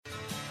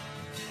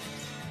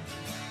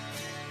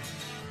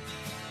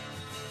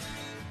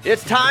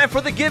It's time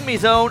for the Gimmie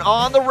Zone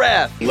on the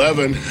Ref.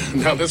 11.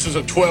 Now this is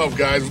a 12,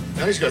 guys.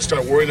 Now he's got to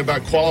start worrying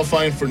about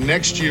qualifying for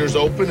next year's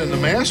Open and the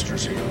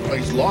Masters here. Well,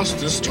 he's lost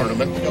this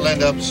tournament. He'll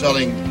end up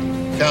selling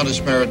Countess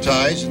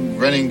Maritais and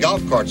renting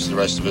golf carts the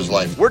rest of his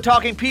life. We're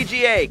talking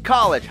PGA,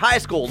 college, high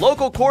school,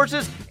 local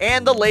courses,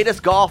 and the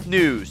latest golf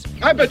news.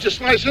 I bet you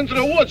slice into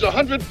the woods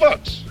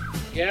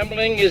 $100.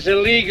 Gambling is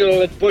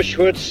illegal at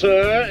Bushwood,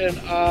 sir, and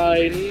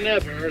I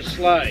never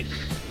slice.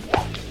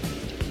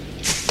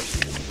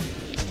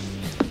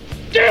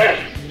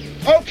 Damn!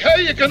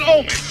 Okay, you can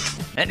owe me.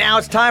 And now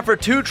it's time for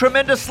two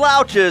tremendous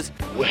slouches.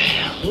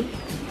 Well,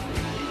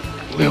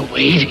 we're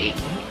waiting.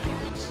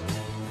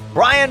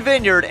 Brian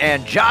Vineyard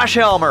and Josh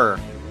Helmer.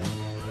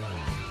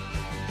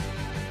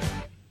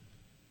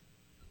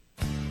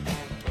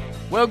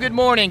 Well, good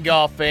morning,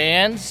 golf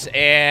fans,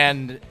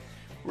 and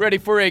ready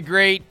for a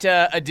great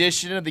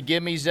edition of the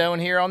Gimmie Zone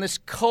here on this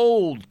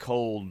cold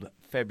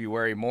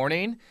February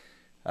morning.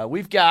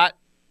 We've got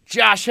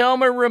Josh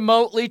Helmer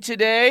remotely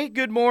today.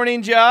 Good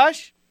morning,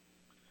 Josh.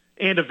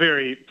 And a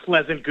very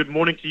pleasant good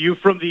morning to you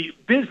from the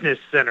Business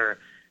Center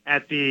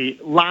at the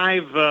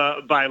Live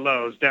by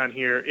Lowe's down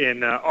here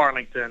in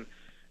Arlington.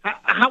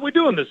 How we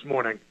doing this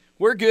morning?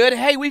 We're good.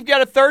 Hey, we've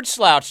got a third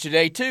slouch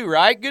today too,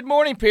 right? Good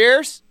morning,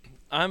 Pierce.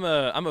 I'm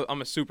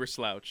a super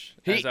slouch,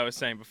 as I was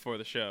saying before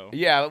the show.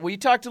 Yeah, we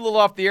talked a little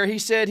off the air. He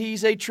said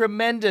he's a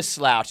tremendous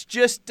slouch,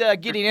 just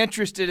getting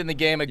interested in the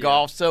game of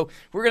golf. So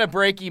we're going to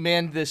break him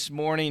in this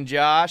morning,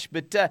 Josh.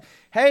 But,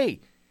 hey,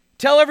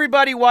 tell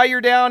everybody why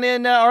you're down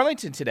in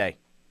Arlington today.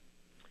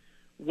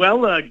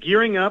 Well,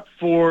 gearing up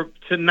for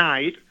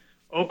tonight,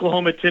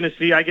 Oklahoma,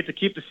 Tennessee. I get to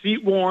keep the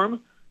seat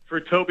warm for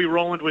Toby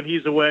Rowland when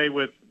he's away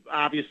with,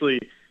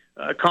 obviously,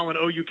 calling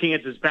OU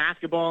Kansas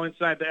basketball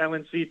inside the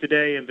LNC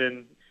today, and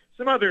then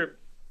some other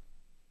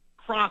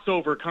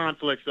crossover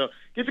conflicts. So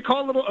get to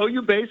call a little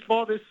OU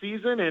baseball this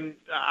season, and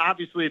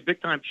obviously a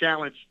big-time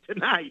challenge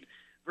tonight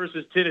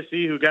versus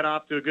Tennessee, who got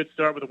off to a good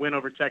start with a win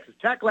over Texas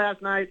Tech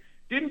last night.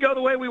 Didn't go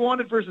the way we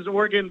wanted versus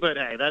Oregon, but,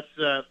 hey,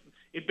 that's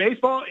in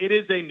baseball, it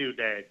is a new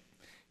day.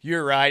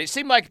 You're right. It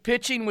seemed like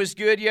pitching was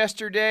good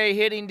yesterday.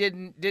 Hitting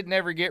didn't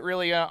ever get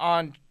really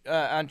on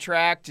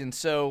track, and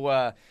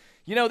so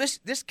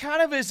this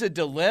kind of is a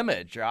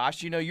dilemma,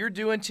 Josh. You're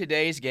doing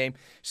today's game,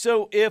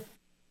 so if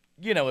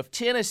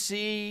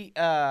Tennessee,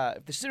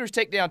 if the Sooners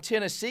take down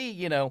Tennessee,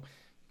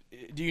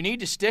 do you need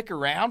to stick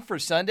around for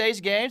Sunday's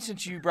game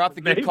since you brought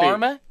the good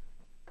karma?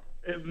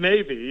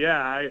 Maybe,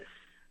 yeah.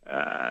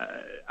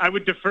 I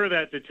would defer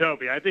that to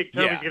Toby. I think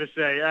Toby's going to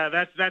say,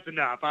 that's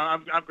enough.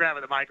 I'm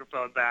grabbing the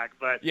microphone back.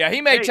 But yeah,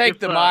 he may take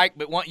the mic,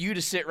 but want you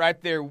to sit right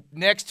there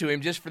next to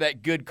him just for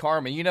that good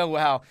karma. You know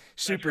how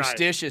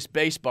superstitious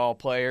baseball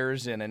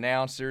players and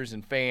announcers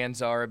and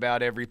fans are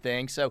about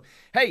everything. So,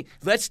 hey,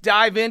 let's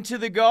dive into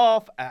the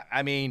golf.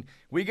 I mean,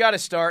 we got to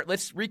start.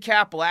 Let's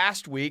recap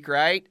last week,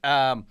 right?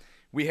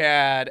 We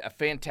had a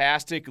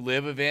fantastic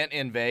live event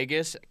in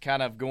Vegas,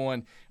 kind of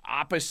going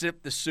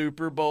opposite the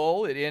Super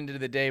Bowl. It ended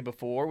the day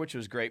before, which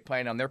was great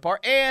playing on their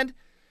part. And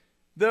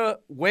the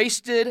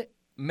Wasted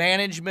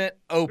Management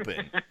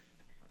Open.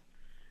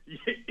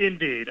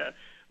 Indeed.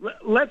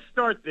 Let's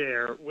start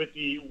there with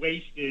the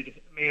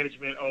Wasted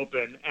Management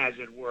Open, as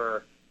it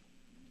were.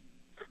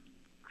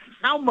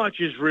 How much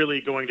is really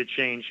going to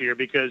change here?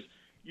 Because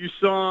you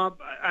saw,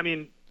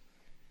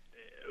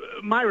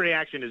 my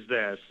reaction is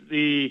this.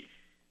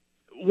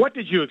 What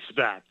did you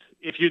expect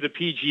if you're the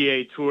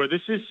PGA Tour?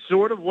 This is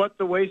sort of what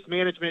the Waste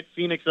Management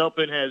Phoenix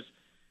Open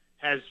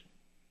has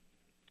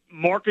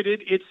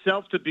marketed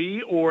itself to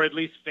be, or at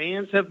least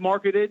fans have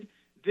marketed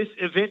this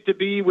event to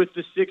be, with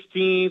the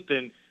 16th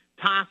and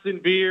tossing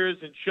beers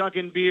and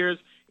chugging beers.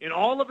 And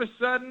all of a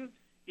sudden,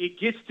 it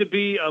gets to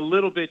be a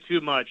little bit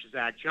too much.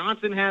 Zach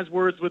Johnson has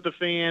words with the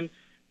fan.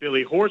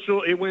 Billy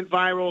Horschel, it went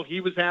viral.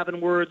 He was having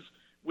words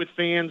with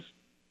fans.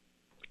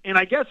 And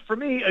I guess for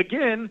me,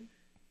 again,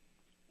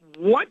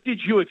 what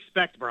did you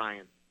expect,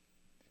 Brian?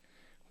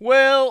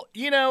 Well,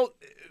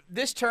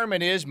 this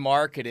tournament is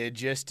marketed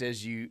just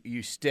as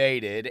you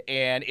stated,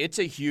 and it's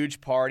a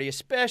huge party,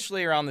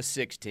 especially around the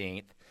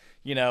 16th.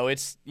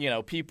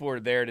 People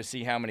are there to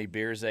see how many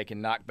beers they can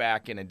knock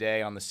back in a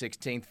day on the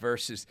 16th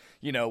versus,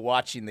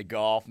 watching the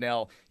golf.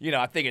 Now,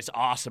 I think it's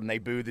awesome they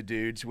boo the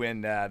dudes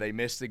when they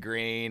miss the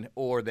green,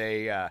 or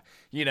they,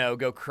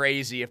 go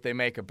crazy if they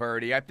make a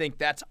birdie. I think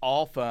that's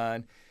all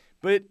fun.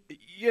 But,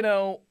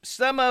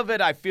 some of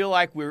it I feel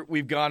like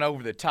we've gone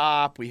over the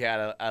top. We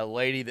had a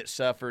lady that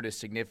suffered a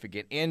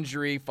significant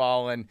injury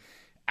falling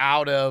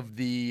out of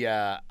the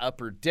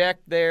upper deck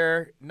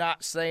there.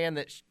 Not saying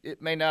that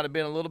it may not have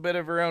been a little bit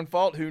of her own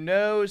fault. Who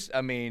knows?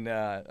 I mean,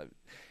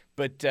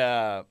 but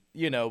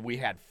we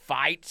had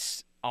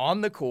fights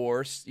on the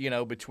course,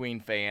 between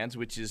fans,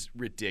 which is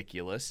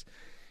ridiculous.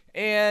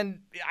 And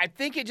I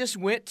think it just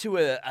went to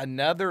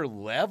another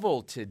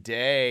level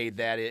today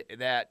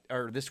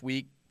this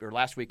week, or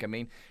last week,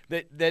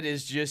 that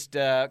is just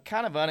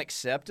kind of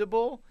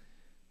unacceptable.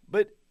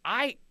 But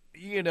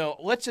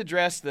let's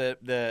address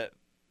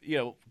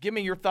give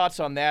me your thoughts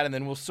on that, and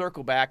then we'll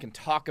circle back and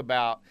talk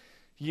about,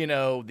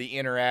 the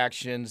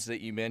interactions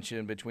that you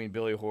mentioned between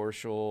Billy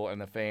Horschel and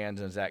the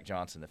fans and Zach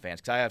Johnson, the fans?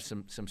 Because I have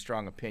some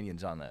strong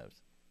opinions on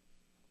those.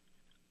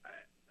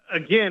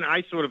 Again,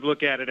 I sort of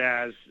look at it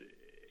as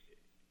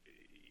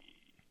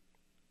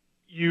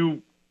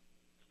you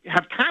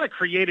have kind of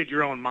created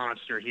your own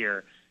monster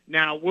here.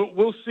 Now,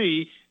 we'll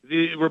see.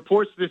 The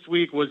reports this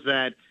week was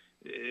that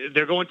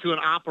they're going to an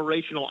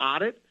operational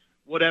audit,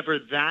 whatever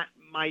that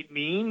might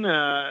mean.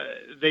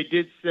 They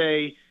did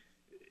say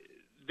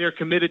they're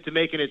committed to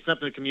making it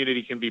something the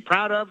community can be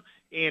proud of.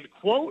 And,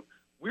 quote,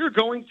 we're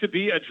going to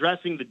be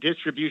addressing the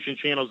distribution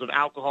channels of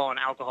alcohol and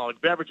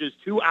alcoholic beverages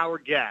to our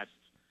guests.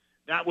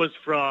 That was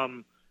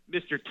from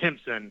Mr.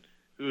 Timpson,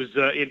 who's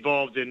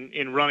involved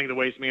in running the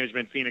Waste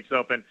Management Phoenix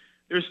Open.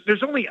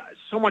 There's only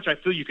so much I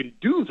feel you can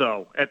do,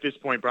 though, at this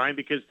point, Brian,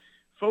 because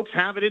folks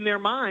have it in their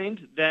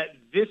mind that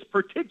this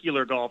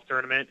particular golf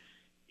tournament,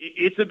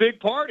 it's a big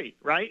party,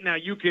 right? Now,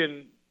 you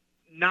can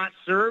not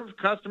serve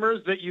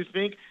customers that you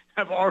think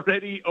have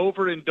already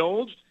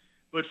overindulged,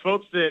 but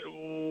folks that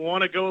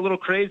want to go a little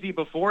crazy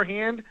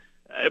beforehand,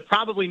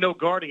 probably no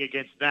guarding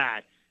against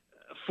that.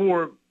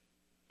 For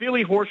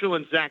Billy Horschel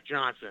and Zach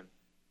Johnson,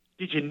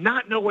 did you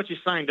not know what you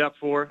signed up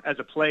for as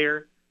a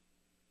player?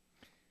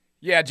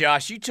 Yeah,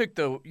 Josh, you took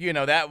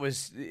that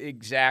was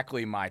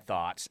exactly my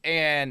thoughts.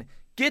 And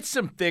get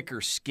some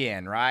thicker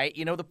skin, right?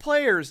 The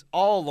players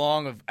all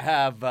along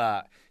have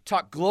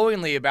talked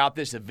glowingly about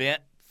this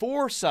event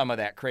for some of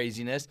that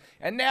craziness,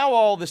 and now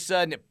all of a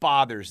sudden it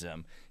bothers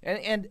them.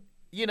 And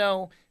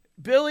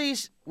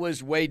Billy's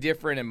was way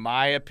different, in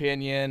my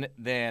opinion,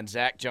 than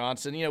Zach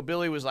Johnson.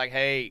 Billy was like,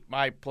 hey,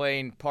 my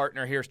playing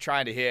partner here's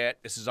trying to hit.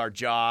 This is our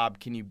job.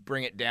 Can you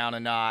bring it down a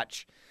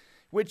notch?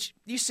 Which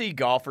you see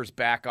golfers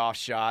back off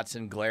shots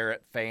and glare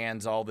at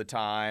fans all the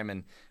time.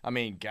 And, I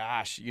mean,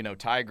 gosh,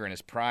 Tiger in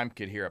his prime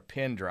could hear a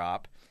pin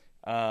drop.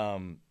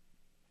 The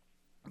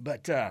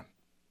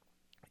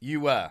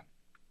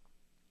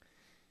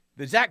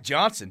Zach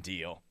Johnson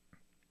deal,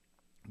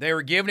 they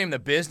were giving him the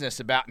business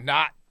about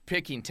not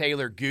picking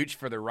Taylor Gooch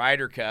for the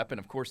Ryder Cup, and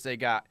of course they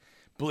got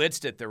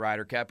blitzed at the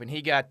Ryder Cup, and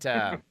he got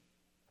got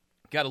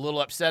a little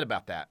upset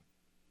about that.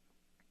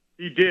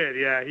 He did,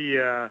 yeah. He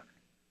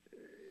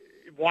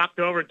walked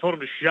over and told him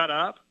to shut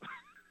up.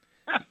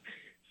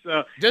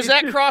 So does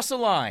that cross the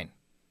line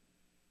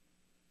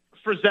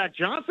for Zach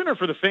Johnson or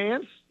for the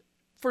fans?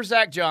 For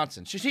Zach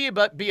Johnson, should he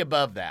be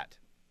above that?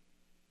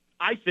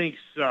 I think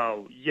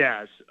so,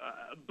 yes.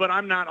 But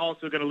I'm not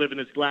also going to live in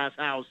this glass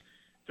house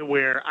to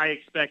where I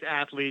expect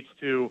athletes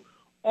to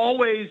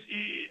always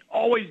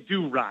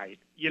do right.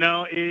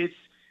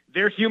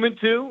 They're human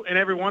too, and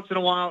every once in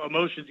a while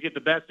emotions get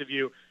the best of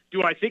you.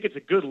 Do I think it's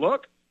a good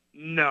look?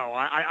 No.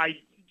 I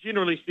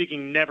generally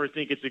speaking never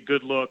think it's a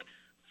good look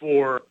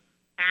for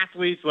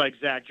athletes like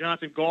Zach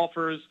Johnson,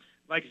 golfers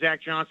like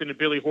Zach Johnson and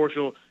Billy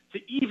Horschel to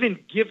even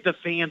give the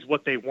fans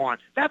what they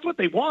want. That's what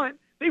they want.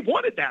 They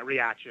wanted that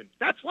reaction.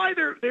 That's why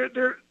they're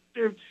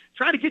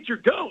trying to get your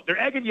goat. They're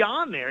egging you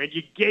on there, and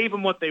you gave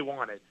them what they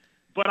wanted.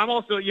 But I'm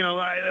also,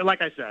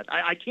 like I said,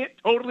 I can't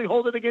totally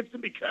hold it against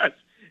them because,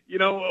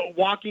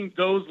 walking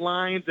those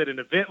lines at an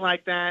event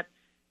like that,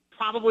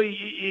 probably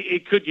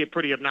it could get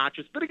pretty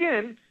obnoxious. But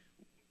again,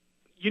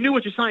 you knew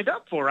what you signed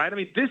up for, right? I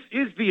mean, this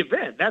is the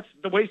event. That's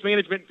the Waste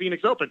Management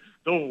Phoenix Open,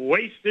 the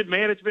Wasted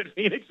Management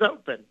Phoenix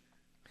Open.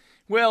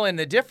 Well, and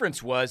the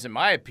difference was, in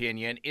my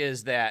opinion,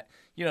 is that,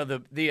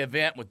 the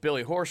event with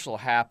Billy Horschel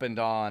happened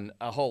on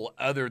a hole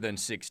other than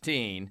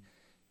 16,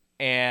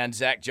 and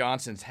Zach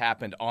Johnson's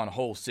happened on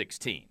hole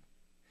 16.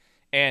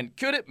 And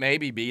could it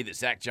maybe be that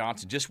Zach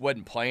Johnson just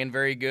wasn't playing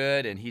very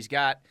good, and he's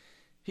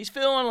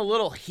feeling a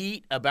little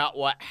heat about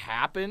what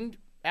happened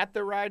at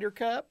the Ryder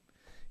Cup?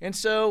 And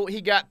so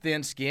he got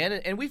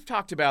thin-skinned, and we've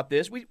talked about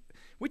this. We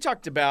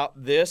talked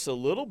about this a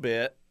little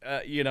bit,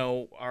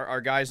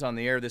 our guys on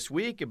the air this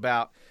week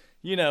about –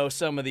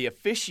 some of the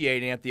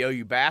officiating at the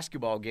OU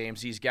basketball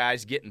games, these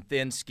guys getting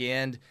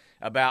thin-skinned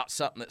about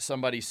something that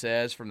somebody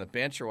says from the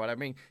bench or what. I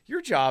mean,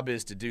 your job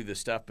is to do the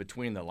stuff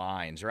between the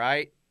lines,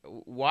 right?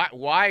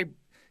 Why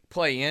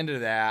play into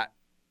that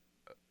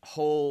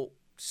whole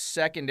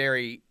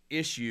secondary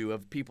issue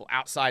of people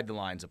outside the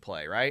lines of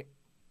play, right?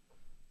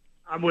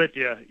 I'm with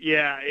you.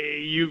 Yeah,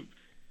 you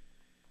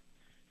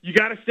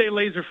got to stay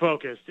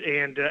laser-focused,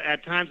 and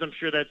at times I'm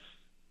sure that's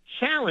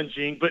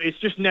challenging, but it's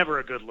just never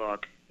a good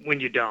look when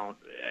you don't.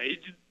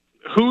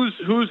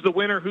 Who's the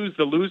winner? Who's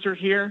the loser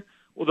here?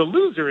 Well, the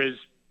loser is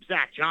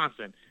Zach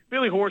Johnson.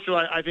 Billy Horschel,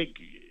 I think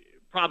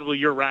probably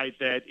you're right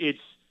that it's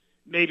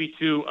maybe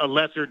to a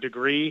lesser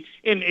degree.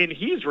 And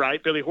he's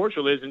right, Billy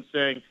Horschel is, in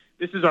saying,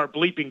 this is our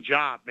bleeping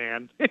job,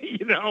 man.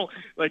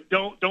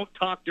 Don't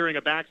talk during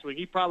a backswing.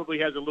 He probably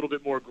has a little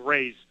bit more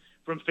grace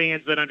from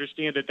fans that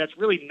understand that that's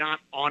really not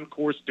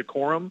on-course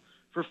decorum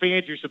for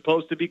fans. You're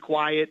supposed to be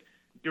quiet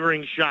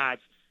during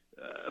shots.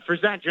 For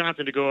Zach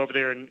Johnson to go over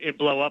there and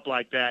blow up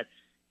like that,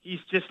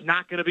 he's just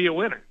not going to be a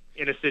winner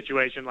in a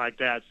situation like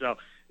that. So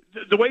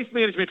the Waste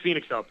Management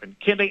Phoenix Open,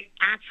 can they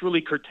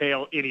actually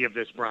curtail any of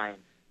this, Brian?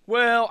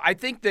 Well, I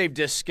think they've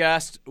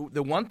discussed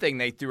the one thing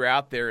they threw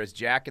out there is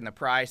jacking the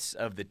price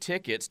of the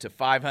tickets to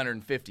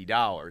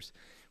 $550,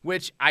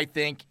 which I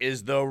think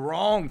is the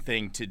wrong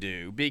thing to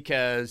do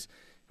because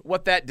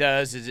what that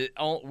does is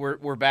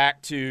we're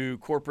back to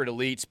corporate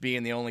elites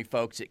being the only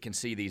folks that can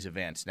see these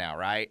events now,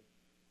 right?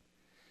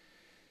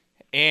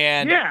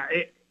 And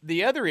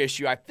the other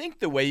issue, I think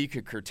the way you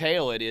could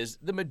curtail it is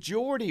the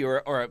majority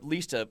or at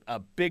least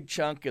a big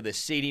chunk of the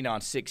seating on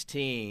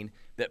 16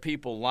 that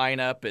people line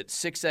up at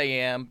 6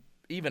 a.m.,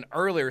 even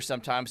earlier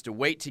sometimes, to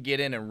wait to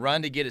get in and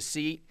run to get a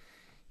seat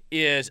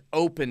is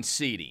open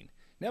seating.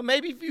 Now,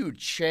 maybe if you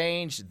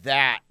change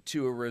that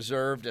to a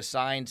reserved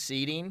assigned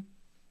seating,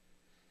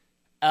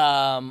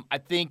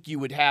 I think you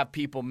would have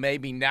people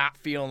maybe not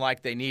feeling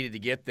like they needed to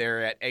get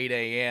there at 8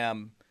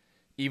 a.m.,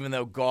 even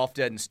though golf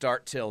doesn't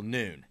start till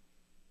noon.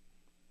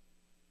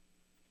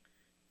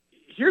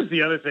 Here's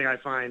the other thing I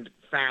find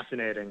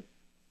fascinating.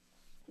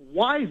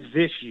 Why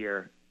this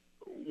year?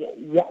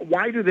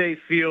 Why do they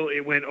feel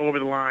it went over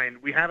the line?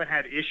 We haven't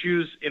had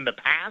issues in the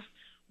past.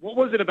 What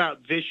was it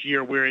about this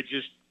year where it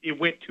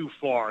went too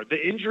far? The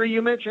injury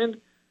you mentioned?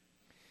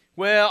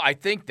 Well, I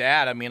think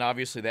that,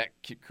 obviously that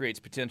creates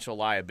potential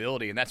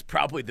liability, and that's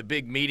probably the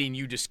big meeting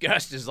you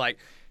discussed is like,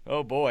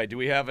 oh boy, do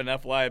we have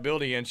enough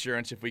liability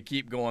insurance if we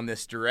keep going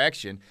this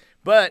direction?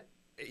 But,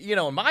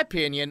 in my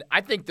opinion,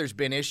 I think there's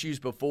been issues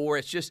before.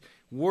 It's just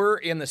we're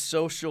in the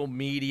social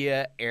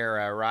media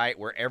era, right,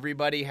 where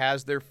everybody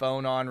has their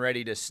phone on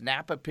ready to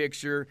snap a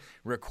picture,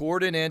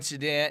 record an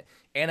incident,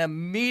 and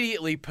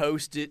immediately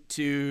post it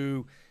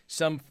to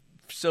some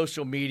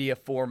social media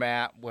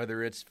format,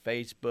 whether it's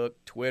Facebook,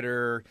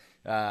 Twitter,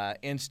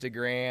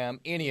 Instagram,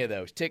 any of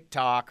those,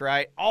 TikTok,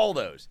 right, all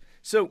those.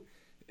 So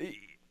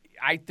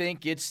I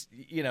think it's,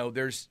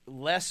 there's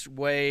less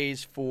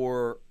ways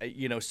for,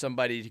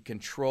 somebody to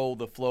control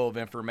the flow of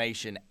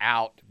information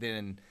out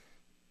than,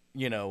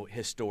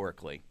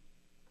 historically.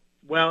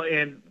 Well,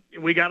 and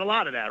we got a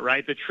lot of that,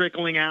 right? The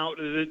trickling out,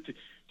 the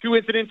two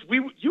incidents.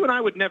 You and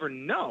I would never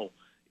know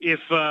if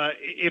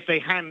they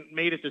hadn't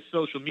made it to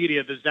social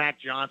media, the Zach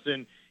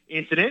Johnson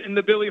incident and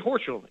the Billy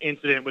Horschel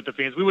incident with the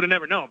fans. We would have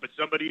never known, but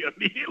somebody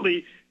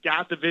immediately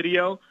got the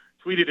video,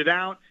 tweeted it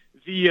out.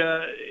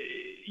 The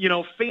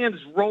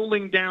fans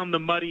rolling down the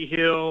muddy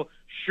hill,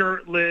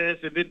 shirtless,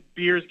 and then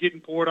beers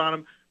getting poured on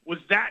them. Was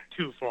that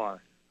too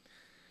far?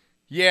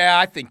 Yeah,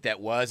 I think that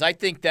was. I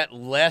think that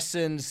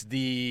lessens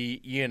the,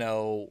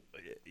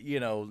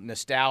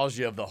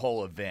 nostalgia of the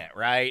whole event,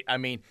 right?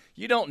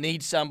 You don't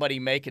need somebody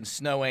making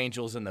snow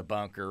angels in the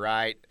bunker,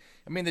 right?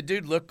 The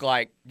dude looked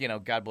like,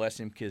 God bless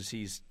him because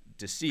he's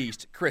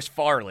deceased, Chris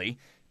Farley.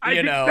 That's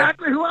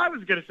exactly who I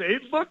was going to say.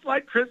 It looked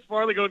like Chris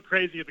Farley going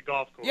crazy at the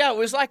golf course. Yeah, it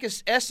was like a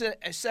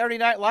Saturday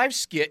Night Live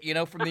skit,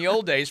 from the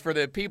old days for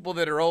the people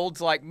that are olds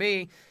like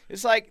me.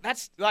 It's like,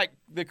 that's like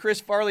the Chris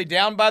Farley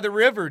Down by the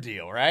River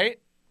deal, right?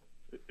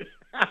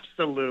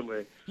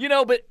 Absolutely.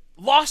 But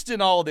lost in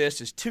all this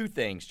is two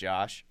things,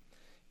 Josh,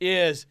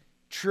 is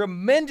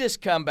tremendous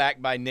comeback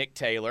by Nick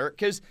Taylor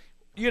because,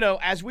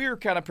 as we were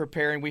kind of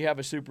preparing, we have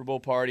a Super Bowl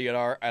party at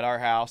our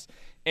house,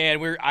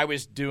 and I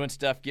was doing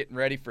stuff, getting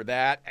ready for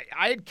that.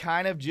 I had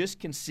kind of just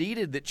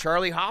conceded that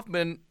Charlie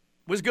Hoffman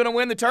was going to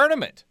win the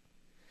tournament.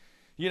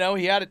 He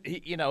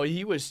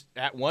was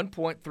at one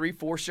point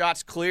 3-4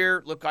 shots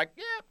clear. Looked like,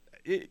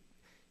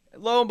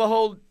 lo and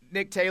behold,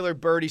 Nick Taylor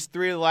birdies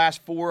 3 of the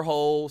last 4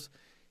 holes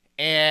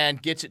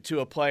and gets it to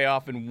a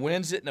playoff and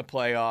wins it in a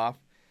playoff.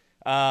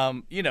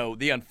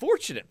 The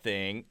unfortunate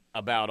thing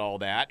about all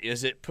that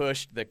is it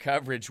pushed the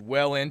coverage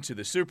well into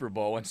the Super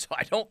Bowl, and so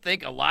I don't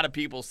think a lot of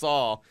people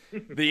saw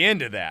the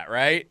end of that,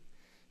 right?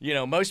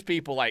 Most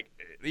people,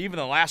 even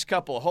the last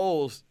couple of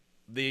holes,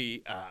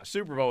 the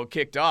Super Bowl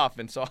kicked off,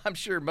 and so I'm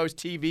sure most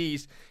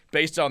TVs,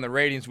 based on the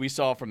ratings we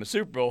saw from the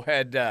Super Bowl,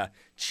 had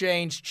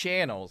changed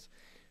channels.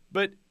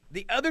 But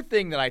the other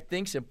thing that I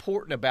think is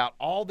important about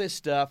all this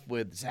stuff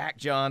with Zach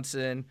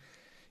Johnson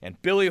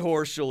and Billy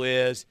Horschel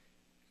is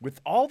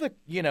with all the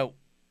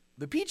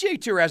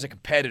PGA Tour as a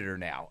competitor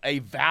now, a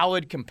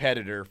valid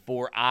competitor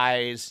for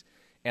eyes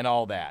and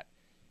all that.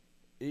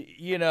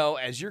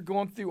 As you're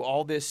going through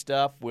all this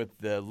stuff with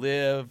the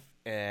LIV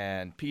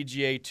and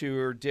PGA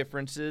Tour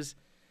differences,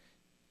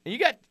 you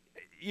got,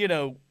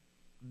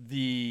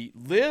 the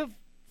LIV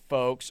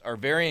folks are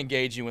very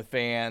engaging with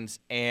fans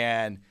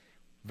and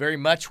very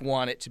much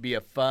want it to be a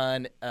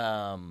fun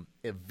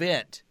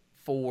event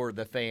for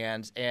the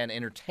fans and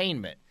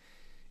entertainment.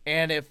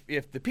 And if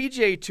the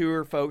PGA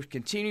Tour folks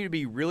continue to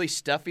be really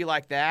stuffy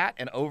like that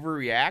and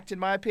overreact, in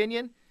my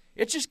opinion,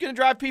 it's just going to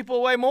drive people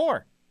away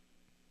more.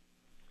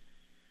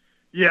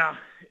 Yeah.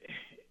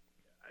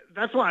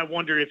 That's why I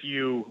wonder did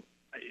you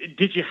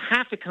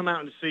have to come out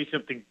and say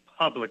something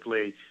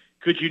publicly?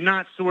 Could you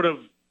not sort of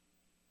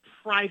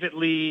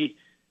privately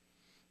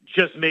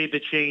just made the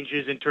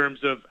changes in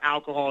terms of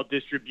alcohol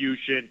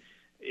distribution,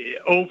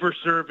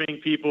 over-serving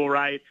people,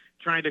 right,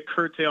 trying to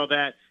curtail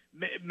that?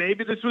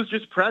 Maybe this was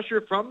just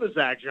pressure from the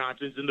Zach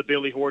Johnsons and the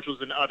Billy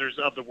Horschels and others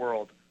of the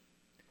world.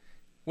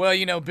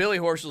 Well, Billy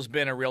Horschel's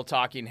been a real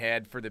talking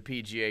head for the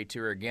PGA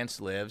Tour against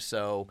LIV,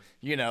 so,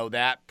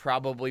 that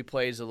probably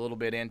plays a little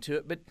bit into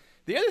it. But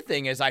the other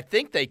thing is I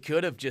think they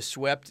could have just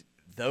swept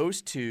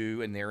those two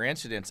and their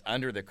incidents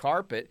under the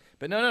carpet.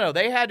 But no,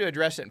 they had to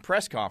address it in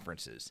press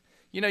conferences.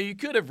 You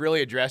could have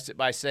really addressed it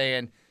by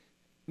saying,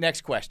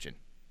 next question.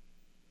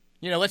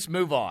 Let's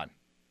move on.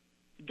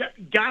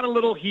 Got a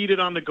little heated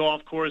on the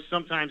golf course.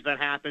 Sometimes that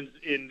happens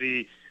in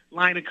the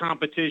line of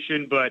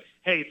competition, but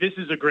hey, this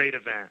is a great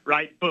event,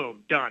 right?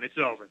 Boom, done. It's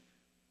over.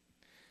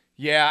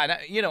 Yeah, and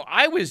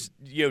I was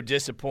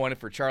disappointed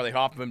for Charlie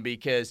Hoffman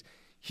because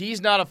he's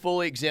not a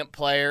fully exempt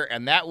player,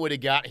 and that would have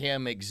got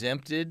him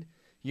exempted.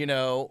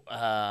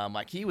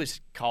 Like he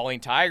was calling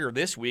Tiger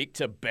this week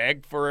to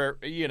beg for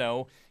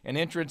an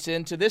entrance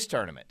into this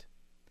tournament,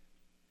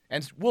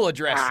 and we'll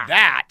address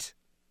that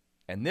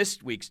and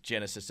this week's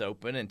Genesis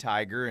Open and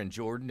Tiger and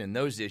Jordan and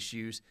those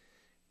issues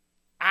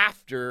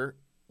after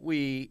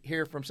we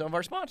hear from some of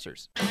our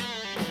sponsors.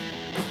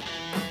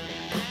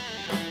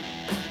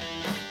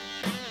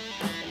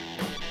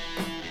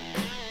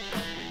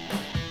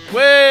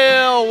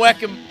 Well,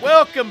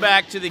 welcome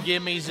back to the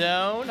Gimmie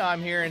Zone.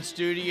 I'm here in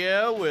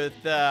studio with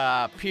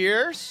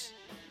Pierce,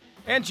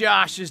 and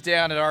Josh is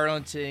down at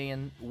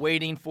Arlington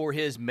waiting for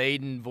his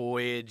maiden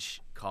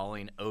voyage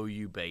calling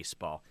OU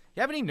baseball.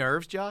 You have any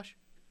nerves, Josh?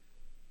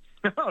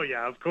 Oh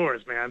yeah, of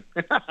course, man.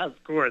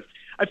 Of course.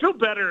 I feel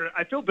better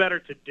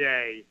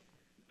today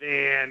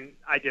than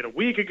I did a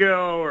week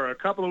ago or a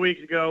couple of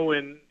weeks ago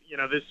when,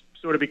 this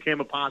sort of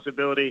became a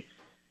possibility.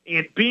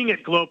 And being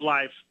at Globe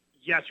Life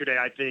yesterday,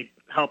 I think,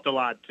 helped a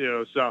lot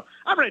too. So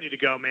I'm ready to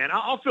go, man.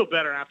 I'll feel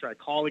better after I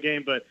call the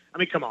game, but I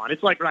mean, come on,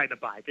 it's like riding a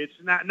bike. It's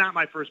not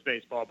my first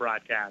baseball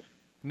broadcast.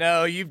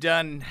 No, you've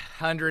done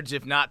hundreds,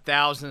 if not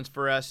thousands,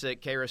 for us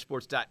at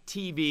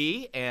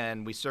KRSSports.tv,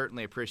 and we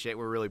certainly appreciate.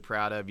 We're really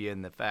proud of you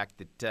and the fact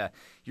that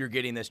you're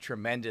getting this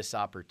tremendous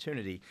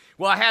opportunity.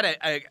 Well, I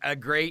had a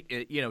great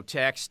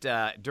text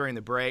during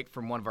the break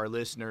from one of our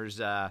listeners,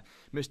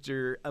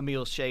 Mr.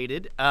 Emil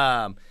Shaded.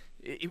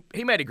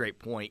 He made a great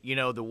point.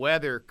 The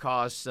weather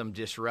caused some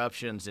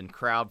disruptions in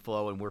crowd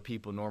flow and where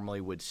people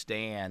normally would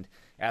stand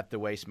at the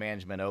Waste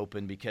Management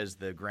Open because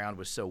the ground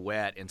was so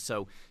wet. And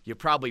so you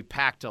probably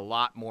packed a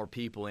lot more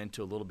people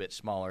into a little bit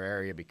smaller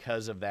area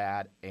because of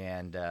that.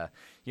 And,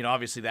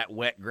 obviously that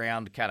wet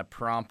ground kind of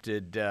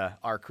prompted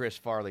our Chris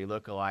Farley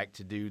lookalike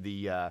to do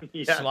the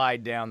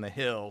slide down the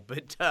hill.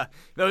 But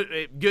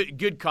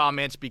good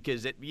comments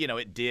because it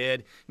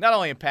did not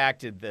only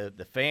impacted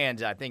the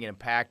fans, I think it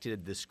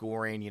impacted the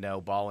scoring,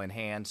 ball in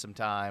hand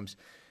sometimes,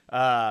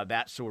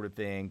 that sort of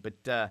thing.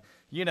 But,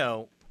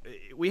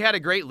 we had a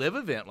great LIV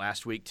event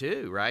last week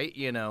too, right?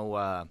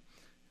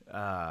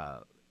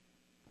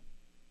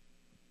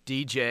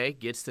 DJ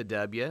gets the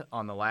W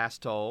on the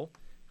last hole,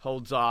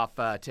 holds off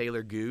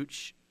Taylor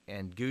Gooch,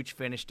 and Gooch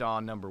finished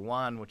on number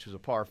 1, which was a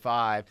par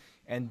 5,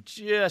 and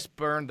just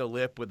burned the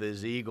lip with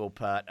his eagle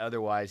putt.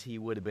 Otherwise, he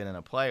would have been in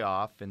a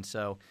playoff. And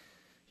so,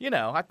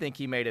 I think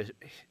he made a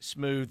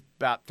smooth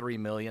about $3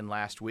 million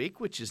last week,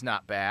 which is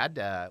not bad,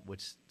 which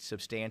is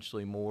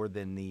substantially more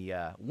than the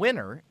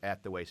winner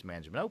at the Waste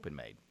Management Open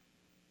made.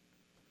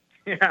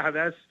 Yeah,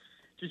 that's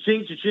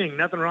cha-ching, cha-ching.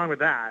 Nothing wrong with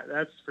that.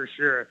 That's for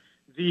sure.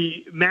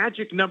 The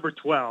magic number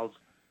 12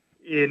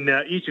 in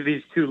each of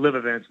these two LIV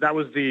events, that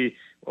was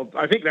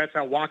I think that's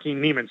how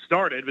Joaquin Neiman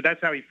started, but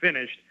that's how he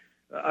finished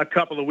a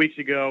couple of weeks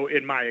ago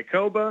in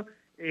Mayakoba.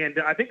 And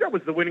I think that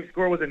was the winning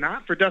score, was it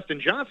not, for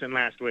Dustin Johnson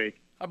last week?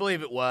 I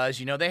believe it was.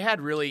 They had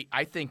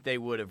I think they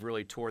would have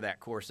really tore that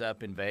course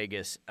up in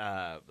Vegas,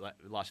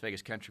 Las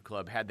Vegas Country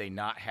Club, had they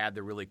not had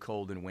the really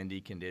cold and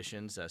windy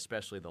conditions,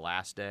 especially the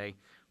last day.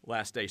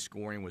 Last day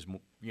scoring was,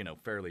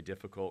 fairly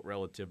difficult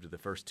relative to the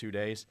first 2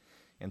 days.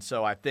 And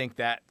so I think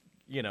that,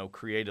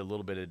 created a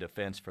little bit of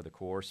defense for the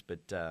course.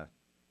 But,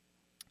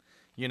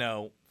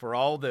 for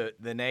all the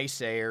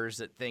naysayers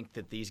that think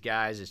that these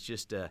guys, it's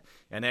just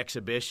an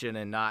exhibition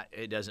and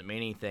it doesn't mean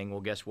anything, well,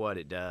 guess what?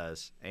 It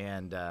does.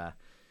 And,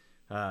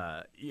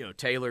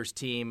 Taylor's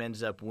team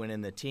ends up winning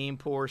the team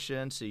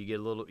portion, so you get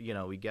a little,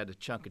 we got a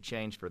chunk of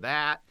change for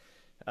that.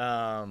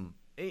 I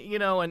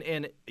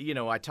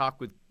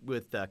talked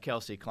with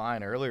Kelsey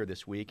Klein earlier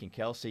this week, and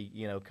Kelsey,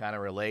 kind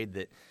of relayed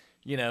that,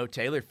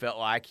 Taylor felt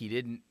like he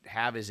didn't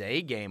have his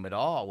A game at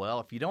all. Well,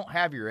 if you don't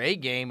have your A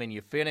game and you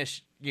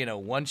finish,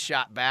 one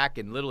shot back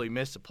and literally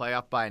miss the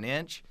playoff by an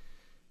inch,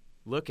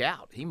 look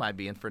out. He might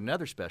be in for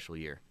another special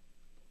year.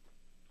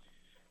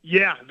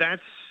 Yeah,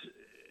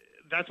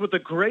 that's what the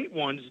great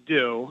ones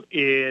do,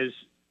 is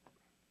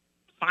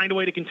find a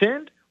way to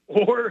contend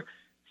or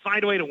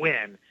find a way to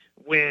win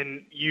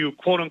when you,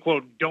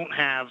 quote-unquote, don't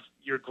have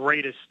your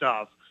greatest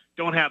stuff,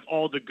 don't have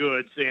all the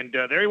goods. And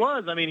there he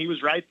was. I mean, he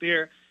was right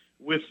there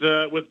with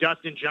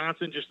Dustin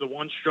Johnson, just the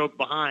one stroke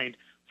behind.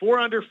 4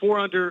 under,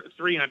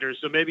 3 under.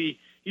 So maybe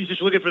he's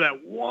just looking for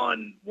that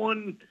one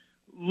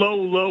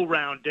low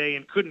round day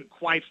and couldn't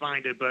quite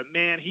find it. But,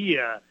 man, he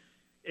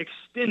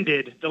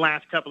extended the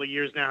last couple of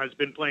years now, has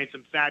been playing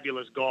some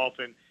fabulous golf.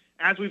 And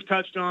as we've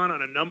touched on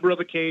a number of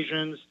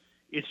occasions,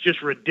 it's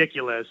just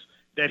ridiculous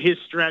that his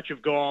stretch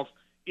of golf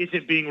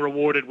isn't being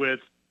rewarded with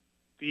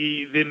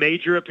the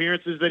major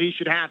appearances that he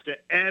should have to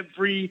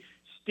every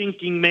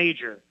stinking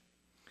major.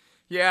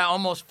 Yeah,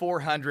 almost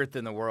 400th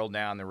in the world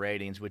now in the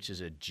ratings, which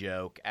is a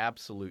joke,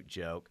 absolute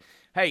joke.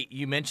 Hey,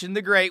 you mentioned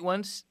the great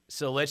ones,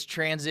 so let's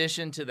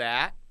transition to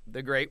that,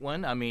 the great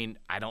one. I mean,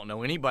 I don't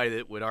know anybody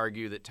that would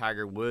argue that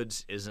Tiger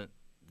Woods isn't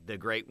the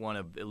great one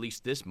of at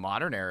least this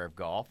modern era of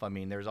golf. I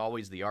mean, there's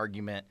always the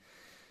argument,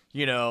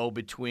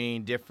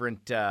 between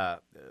different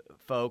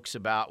folks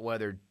about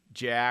whether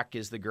Jack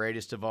is the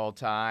greatest of all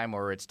time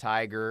or it's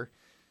Tiger.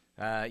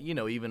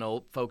 Even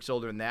old folks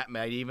older than that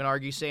might even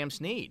argue Sam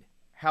Snead.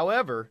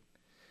 However,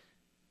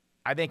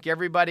 I think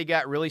everybody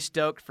got really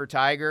stoked for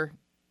Tiger.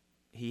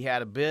 He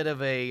had a bit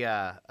of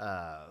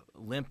a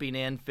limping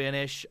in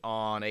finish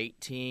on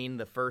 18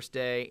 the first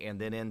day and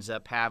then ends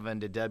up having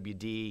to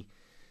WD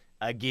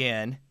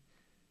again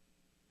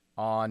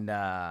on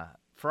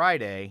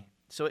Friday.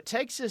 So it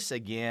takes us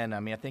again. I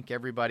mean, I think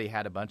everybody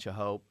had a bunch of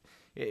hope.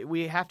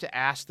 We have to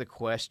ask the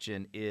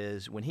question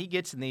is, when he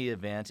gets in the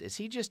events, is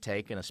he just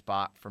taking a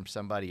spot from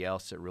somebody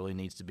else that really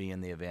needs to be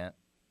in the event?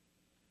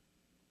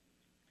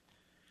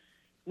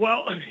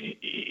 Well,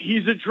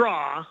 he's a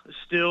draw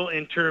still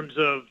in terms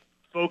of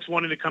folks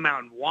wanting to come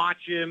out and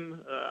watch him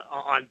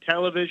on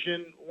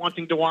television,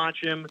 wanting to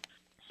watch him.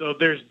 So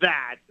there's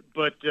that.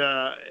 But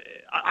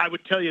I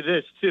would tell you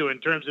this, too, in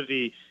terms of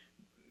the,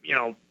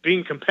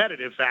 being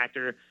competitive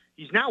factor,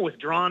 he's now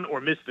withdrawn or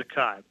missed the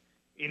cut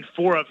in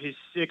 4 of his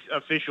 6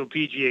 official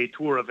PGA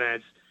Tour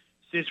events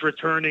since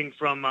returning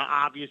from,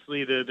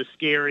 obviously, the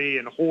scary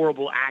and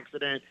horrible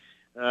accident,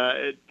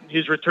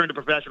 his return to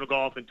professional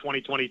golf in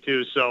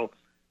 2022. So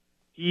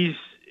he's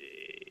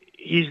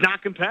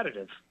not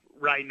competitive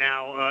right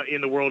now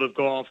in the world of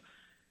golf.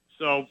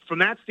 So from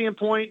that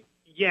standpoint,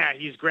 yeah,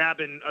 he's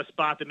grabbing a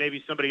spot that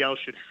maybe somebody else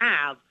should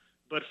have,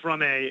 but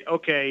from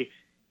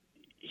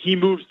he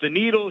moves the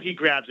needle, he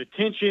grabs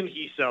attention,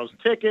 he sells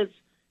tickets,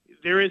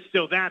 there is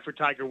still that for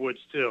Tiger Woods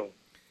too.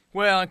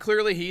 Well, and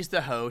clearly he's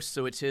the host,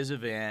 so it's his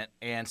event,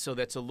 and so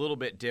that's a little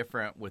bit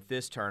different with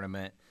this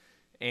tournament.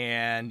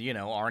 And,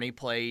 Arnie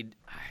played,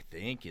 I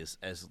think, as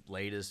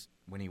late as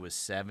when he was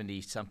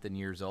 70-something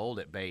years old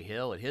at Bay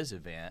Hill at his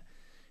event.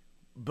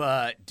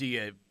 But do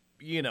you,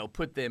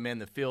 put them in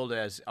the field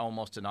as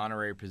almost an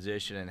honorary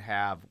position and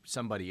have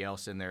somebody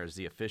else in there as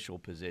the official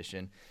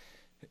position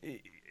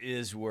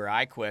is where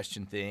I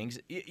question things.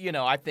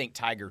 I think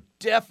Tiger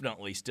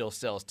definitely still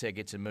sells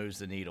tickets and moves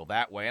the needle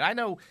that way. And I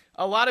know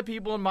a lot of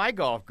people in my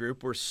golf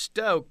group were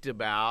stoked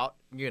about,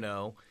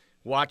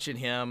 watching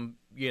him,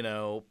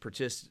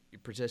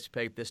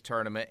 participate this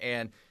tournament.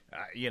 And,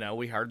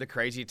 we heard the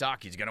crazy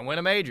talk. He's going to win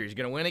a major. He's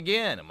going to win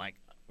again. I'm like,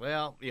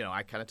 well,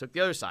 I kind of took the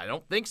other side. I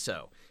don't think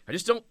so. I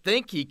just don't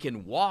think he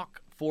can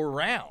walk 4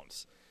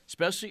 rounds,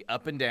 especially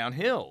up and down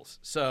hills.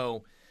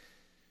 So,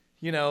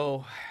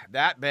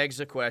 that begs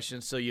the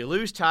question. So you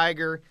lose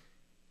Tiger,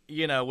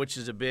 which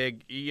is a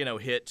big,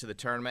 hit to the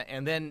tournament.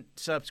 And then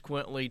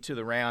subsequently to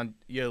the round,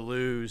 you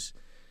lose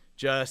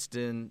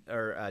Jordan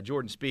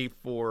Spieth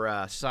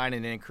for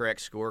signing an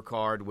incorrect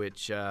scorecard,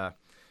 which,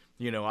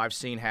 I've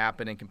seen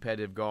happen in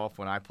competitive golf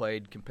when I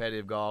played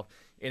competitive golf.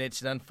 And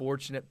it's an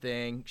unfortunate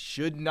thing.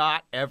 Should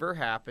not ever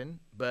happen,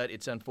 but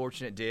it's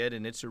unfortunate it did,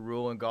 and it's a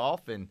rule in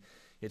golf. And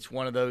it's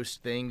one of those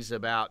things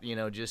about,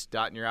 just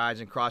dotting your I's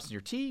and crossing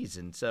your T's.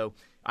 And so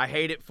I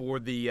hate it for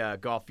the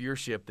golf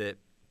viewership that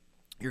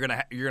you're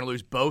gonna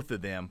lose both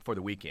of them for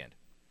the weekend.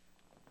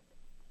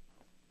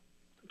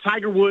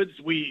 Tiger Woods,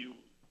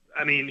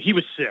 he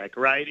was sick,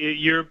 right?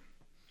 You're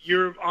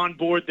on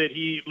board that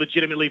he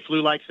legitimately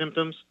flu-like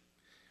symptoms?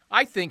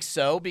 I think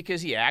so,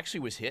 because he actually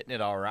was hitting it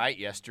all right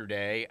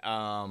yesterday.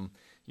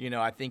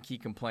 I think he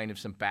complained of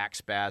some back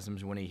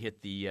spasms when he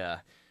hit the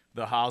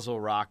hosel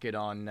rocket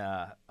on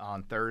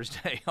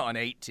Thursday on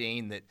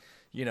 18 that,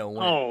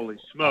 holy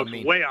smokes,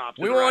 way off.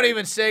 We won't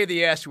even say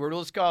the S word.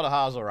 Let's call it a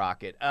hosel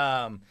rocket.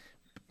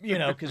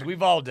 Because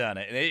we've all done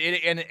it.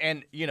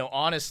 And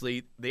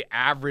honestly, the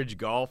average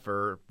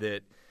golfer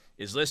that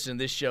is listening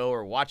to this show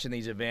or watching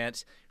these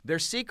events, they're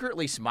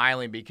secretly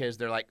smiling because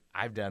they're like,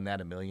 I've done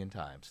that a million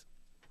times.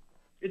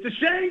 It's a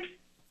shank.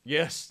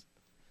 Yes.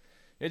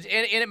 And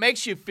it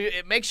makes you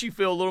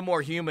feel a little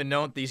more human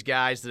knowing that these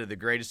guys that are the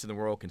greatest in the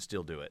world can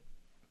still do it.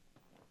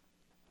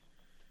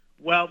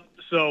 Well,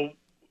 so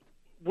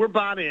we're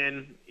bought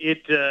in.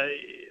 It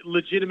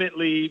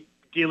legitimately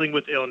dealing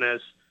with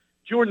illness.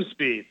 Jordan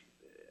Spieth,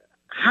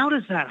 how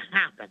does that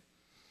happen?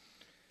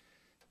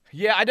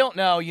 Yeah, I don't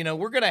know.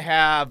 We're going to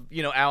have,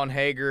 Alan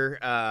Hager,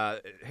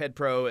 head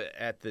pro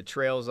at the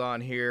Trails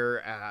on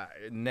here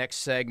next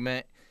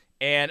segment.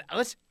 And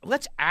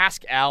let's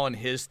ask Alan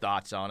his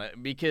thoughts on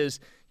it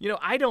because,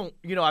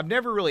 I've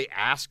never really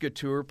asked a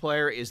tour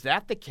player, is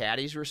that the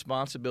caddy's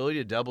responsibility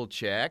to double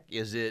check?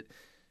 Is it,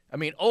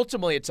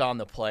 ultimately it's on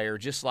the player,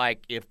 just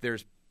like if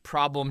there's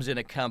problems in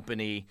a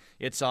company,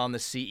 it's on the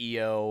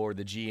CEO or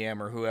the GM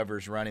or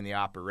whoever's running the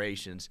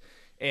operations.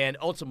 And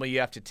ultimately you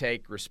have to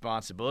take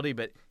responsibility.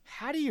 But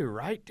how do you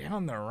write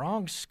down the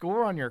wrong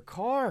score on your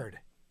card?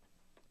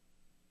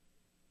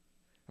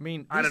 I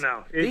mean, I don't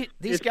know. These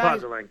it's guys,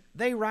 puzzling.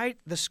 they write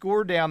the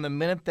score down the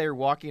minute they're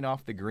walking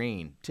off the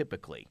green,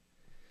 typically.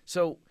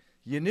 So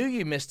you knew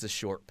you missed a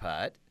short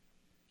putt.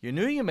 You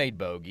knew you made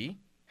bogey.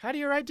 How do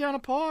you write down a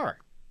par?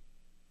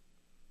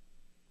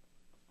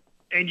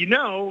 And you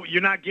know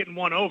you're not getting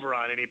one over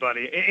on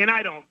anybody. And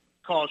I don't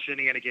call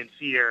shenanigans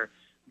here,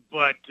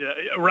 but,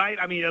 right?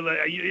 I mean,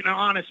 an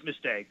honest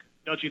mistake,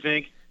 don't you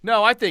think?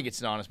 No, I think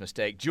it's an honest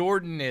mistake.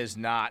 Jordan is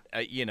not,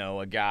 a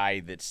guy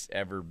that's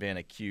ever been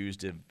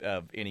accused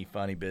of any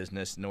funny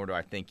business, nor do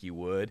I think he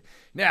would.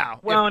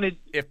 Now,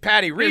 if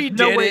Patty Reed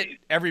did it,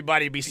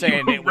 everybody would be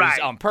saying it was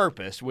on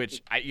purpose,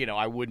 which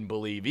I wouldn't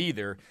believe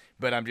either.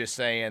 But I'm just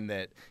saying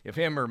that if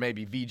him or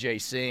maybe Vijay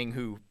Singh,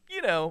 who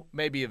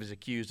maybe was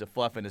accused of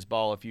fluffing his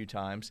ball a few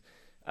times,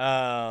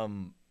 I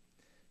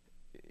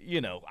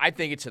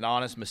think it's an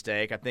honest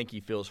mistake. I think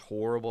he feels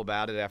horrible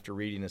about it after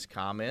reading his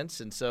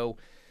comments, and so.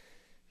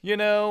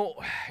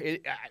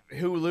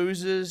 Who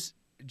loses?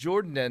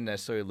 Jordan doesn't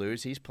necessarily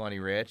lose. He's plenty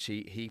rich.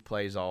 He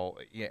plays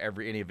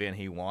any event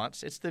he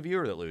wants. It's the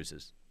viewer that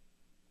loses.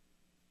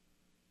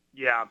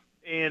 Yeah,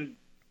 and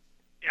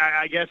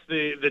I guess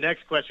the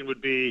next question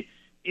would be: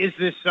 is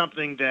this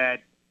something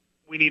that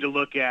we need to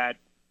look at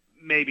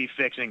maybe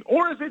fixing,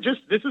 or is it just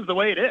this is the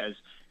way it is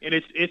and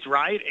it's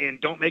right and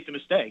don't make the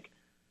mistake?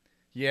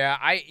 Yeah,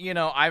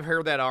 I've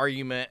heard that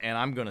argument, and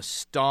I'm going to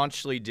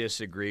staunchly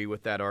disagree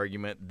with that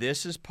argument.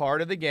 This is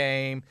part of the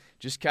game,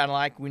 just kind of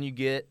like when you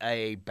get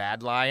a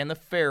bad lie in the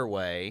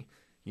fairway,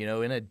 in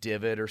a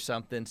divot or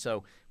something.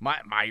 So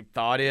my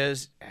thought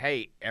is,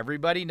 hey,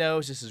 everybody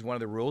knows this is one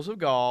of the rules of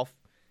golf,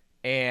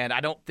 and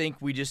I don't think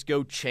we just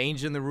go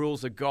changing the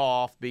rules of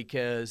golf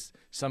because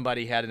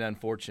somebody had an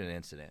unfortunate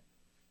incident.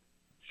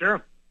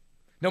 Sure.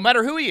 No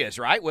matter who he is,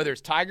 right? Whether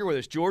it's Tiger, whether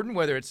it's Jordan,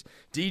 whether it's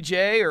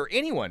DJ or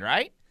anyone,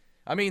 right?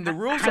 I mean, the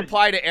rules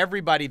apply to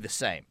everybody the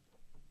same.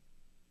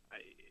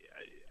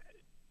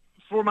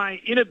 For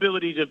my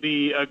inability to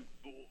be a,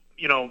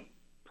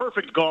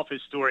 perfect golf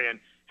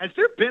historian, has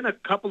there been a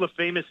couple of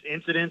famous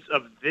incidents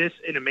of this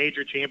in a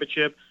major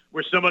championship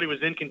where somebody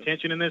was in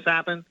contention and this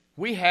happened?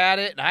 We had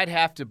it, and I'd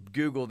have to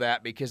Google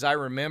that because I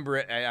remember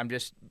it. I'm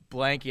just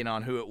blanking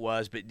on who it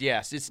was. But,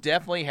 yes, it's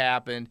definitely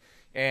happened.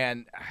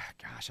 And,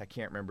 gosh, I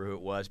can't remember who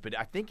it was. But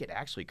I think it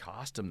actually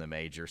cost him the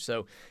major.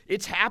 So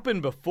it's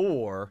happened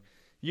before.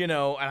 And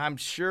I'm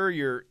sure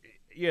you're,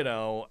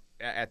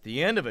 at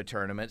the end of a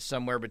tournament,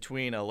 somewhere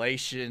between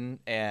elation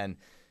and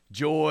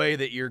joy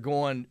that you're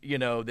going,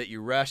 that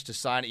you rush to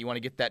sign it. You want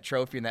to get that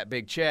trophy and that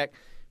big check.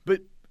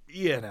 But,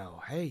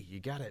 hey, you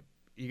got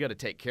to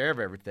take care of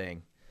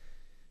everything.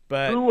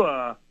 But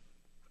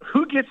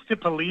who gets to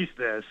police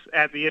this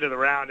at the end of the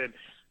round? And,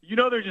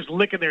 they're just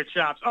licking their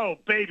chops. Oh,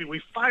 baby,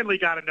 we finally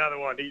got another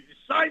one. He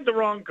signed the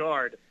wrong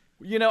card.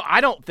 I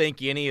don't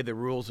think any of the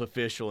rules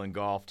official in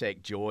golf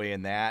take joy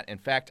in that. In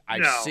fact,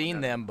 I've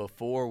seen them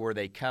before where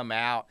they come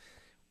out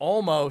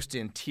almost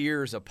in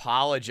tears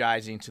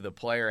apologizing to the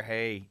player,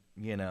 hey,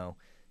 you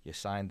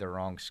signed the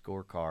wrong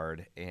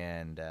scorecard,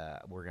 and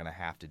we're going to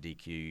have to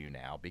DQ you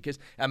now. Because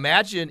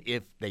imagine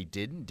if they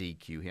didn't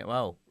DQ him.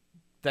 Oh,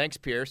 thanks,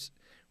 Pierce.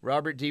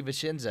 Robert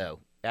DiVincenzo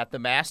at the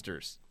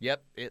Masters.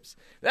 Yep,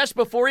 that's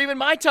before even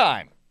my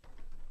time.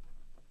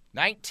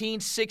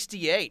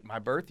 1968, my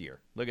birth year.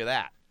 Look at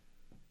that.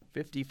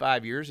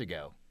 55 years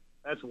ago.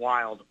 That's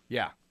wild.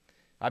 Yeah.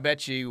 I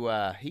bet you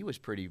he was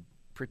pretty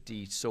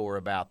sore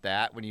about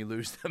that when you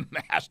lose the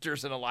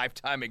Masters and a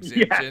lifetime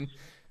exemption.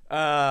 Yes.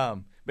 But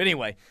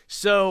anyway,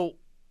 so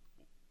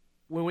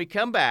when we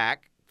come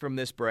back from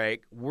this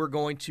break, we're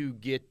going to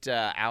get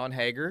Alan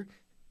Hager,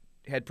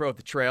 head pro at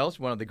the Trails,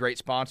 one of the great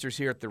sponsors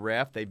here at the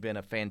Ref. They've been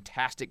a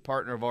fantastic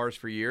partner of ours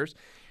for years.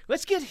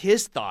 Let's get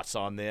his thoughts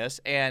on this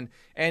and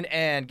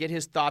get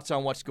his thoughts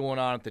on what's going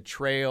on at the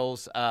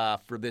Trails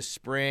for this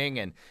spring.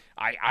 And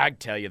I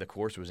tell you, the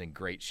course was in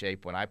great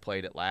shape when I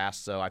played it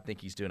last, so I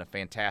think he's doing a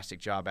fantastic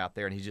job out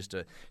there, and he's just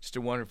a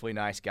wonderfully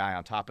nice guy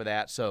on top of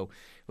that. So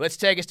let's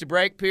take us to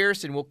break,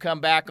 Pierce, and we'll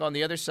come back on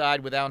the other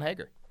side with Alan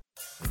Hager.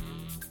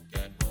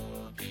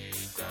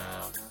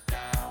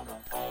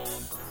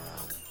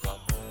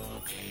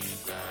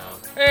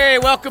 Hey,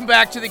 welcome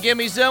back to the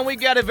Gimmie Zone. We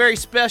got a very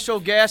special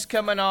guest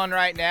coming on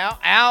right now,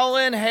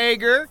 Alan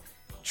Hager,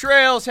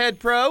 Trails head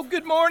pro.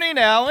 Good morning,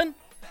 Alan.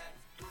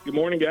 Good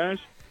morning, guys.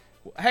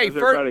 Hey,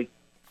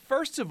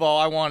 first of all,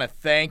 I want to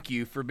thank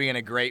you for being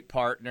a great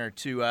partner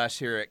to us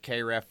here at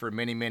KREF for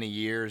many, many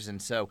years,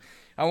 and so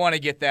I want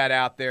to get that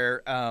out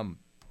there.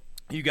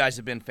 You guys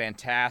have been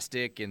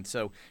fantastic, and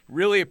so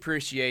really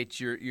appreciate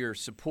your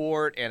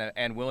support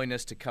and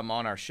willingness to come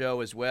on our show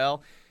as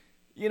well.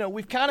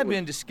 We've kind of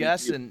been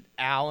discussing,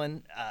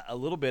 Alan, a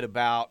little bit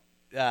about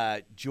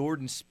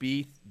Jordan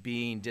Spieth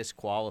being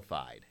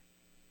disqualified.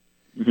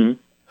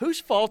 Mm-hmm. Whose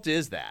fault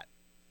is that?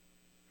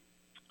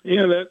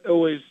 That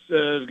always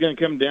is going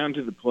to come down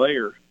to the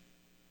player.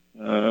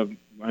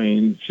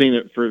 Seen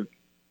it for, as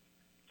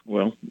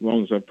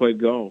long as I've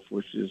played golf,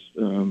 which is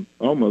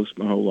almost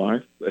my whole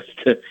life. But,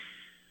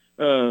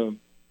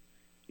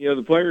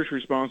 the player's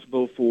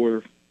responsible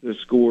for the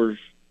scores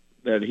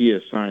that he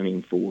is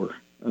signing for.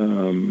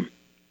 and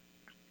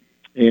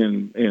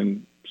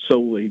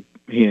solely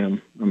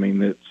him. I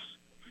mean,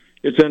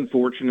 it's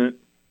unfortunate.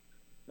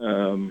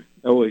 I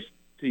always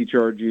teach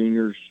our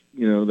juniors,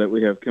 that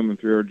we have coming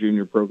through our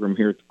junior program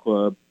here at the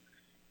club.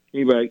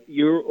 Anybody,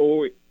 you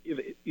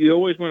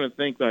always want to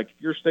think, like,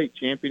 your state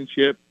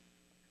championship,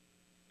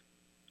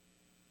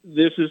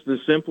 this is the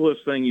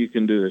simplest thing you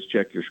can do is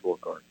check your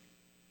scorecard.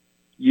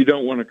 You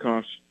don't want to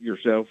cost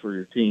yourself or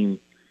your team,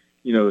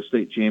 a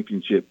state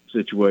championship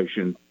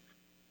situation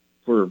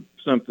for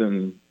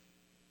something.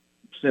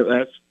 So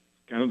that's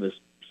kind of the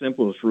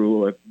simplest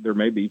rule that there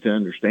may be to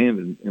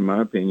understand, in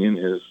my opinion,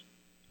 is,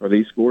 are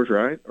these scores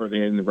right? Are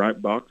they in the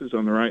right boxes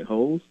on the right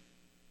holes?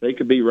 They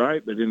could be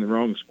right, but in the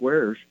wrong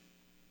squares.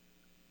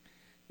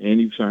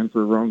 And you've signed for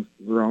the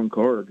wrong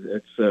card.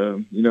 That's,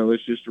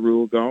 it's just a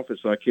rule of golf.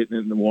 It's like hitting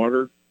it in the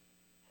water.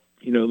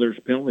 There's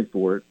a penalty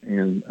for it.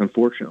 And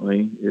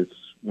unfortunately, it's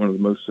one of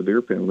the most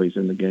severe penalties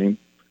in the game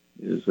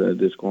is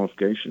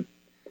disqualification.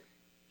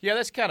 Yeah,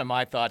 that's kind of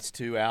my thoughts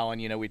too, Alan.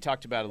 We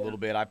talked about it a little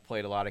bit. I've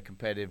played a lot of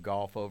competitive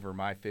golf over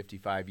my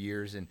 55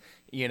 years, and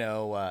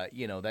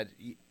that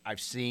I've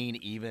seen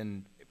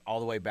even all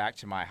the way back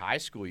to my high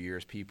school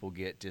years, people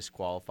get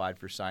disqualified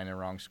for signing a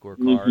wrong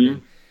scorecard.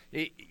 Mm-hmm.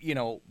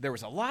 And there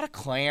was a lot of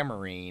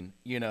clamoring,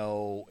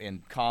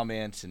 in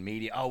comments and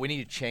media. Oh, we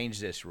need to change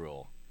this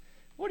rule.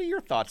 What are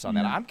your thoughts on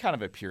that? I'm kind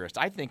of a purist.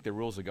 I think the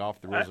rules of golf,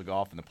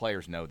 and the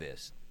players know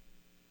this.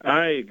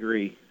 I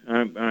agree.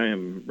 I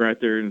am right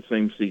there in the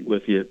same seat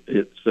with you.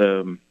 It's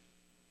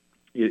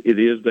it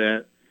is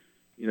that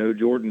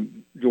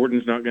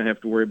Jordan's not going to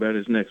have to worry about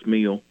his next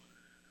meal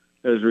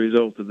as a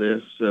result of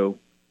this. So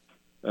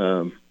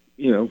fans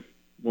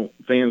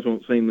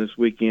won't see him this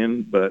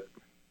weekend, but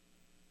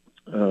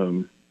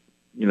I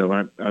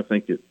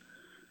think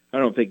I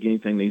don't think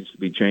anything needs to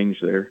be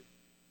changed there.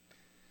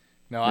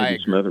 No, I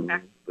agree. Some other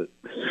rules, but.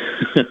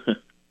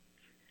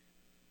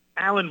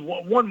 Alan,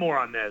 one more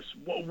on this.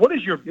 What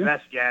is your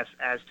best guess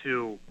as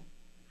to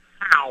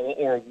how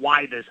or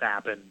why this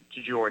happened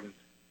to Jordan?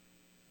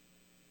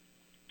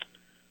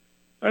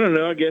 I don't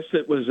know. I guess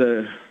it was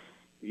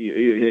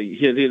he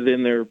hit it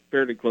in there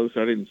fairly close.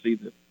 I didn't see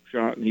the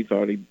shot, and he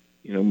thought he,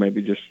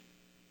 maybe just,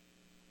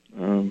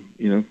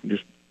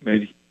 just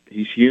maybe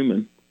he's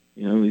human.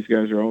 These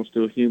guys are all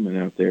still human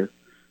out there,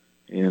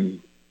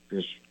 and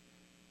just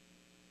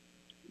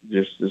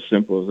as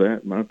simple as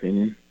that, in my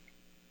opinion.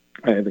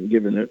 I haven't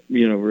given it,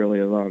 really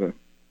a lot of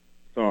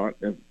thought.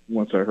 And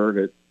once I heard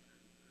it,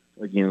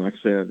 again, like I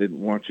said, I didn't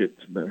watch it,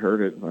 but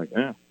heard it, like,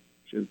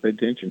 should have paid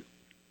attention.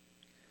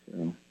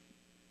 So.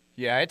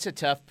 Yeah, it's a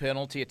tough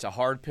penalty. It's a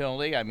hard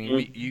penalty. I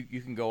mean,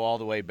 you can go all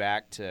the way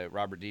back to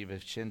Robert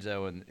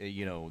DiVincenzo and,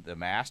 the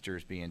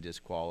Masters being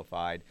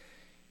disqualified.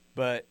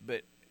 But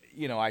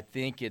I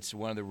think it's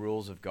one of the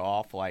rules of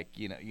golf. Like,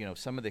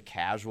 some of the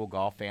casual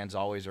golf fans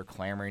always are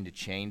clamoring to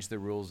change the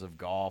rules of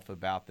golf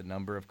about the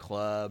number of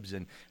clubs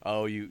and,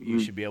 you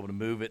should be able to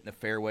move it in the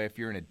fairway if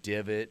you're in a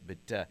divot. But,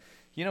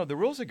 the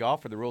rules of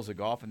golf are the rules of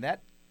golf, and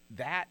that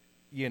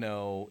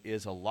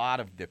is a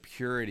lot of the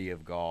purity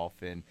of golf.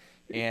 And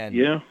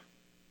yeah,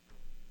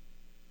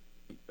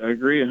 I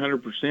agree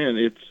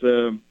 100%.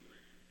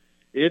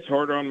 It's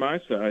hard on my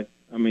side.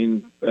 I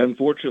mean,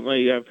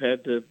 unfortunately, I've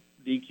had to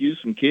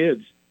DQ some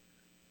kids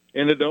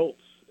and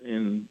adults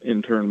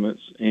in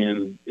tournaments,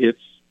 and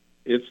it's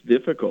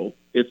difficult.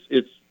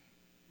 It's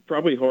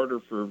probably harder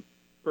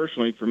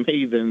personally for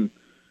me than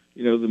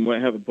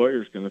how the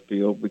player's going to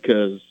feel,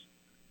 because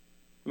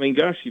I mean,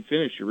 gosh, you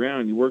finished your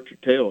round, you worked your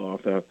tail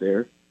off out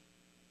there.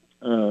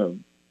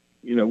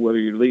 Whether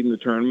you're leading the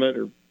tournament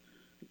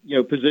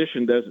or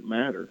position doesn't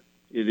matter.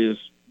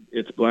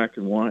 It's black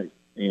and white,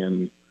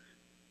 and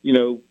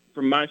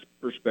from my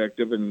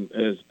perspective and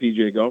as a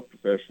PGA golf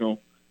professional,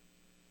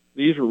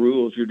 these are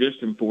rules. You're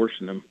just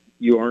enforcing them.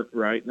 You aren't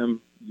writing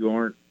them. You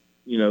aren't,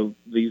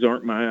 these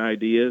aren't my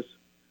ideas,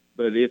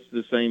 but it's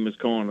the same as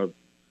calling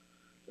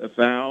a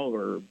foul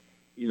or,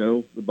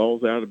 the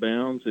ball's out of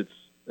bounds.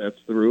 That's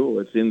the rule.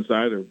 It's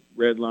inside a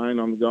red line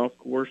on the golf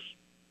course.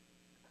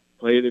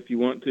 Play it if you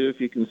want to, if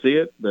you can see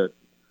it, but,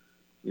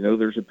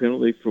 there's a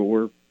penalty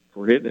for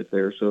hitting it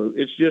there. So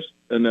it's just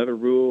another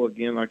rule.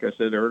 Again, like I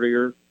said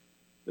earlier,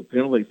 the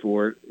penalty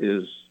for it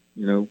is,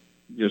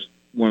 just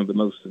one of the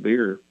most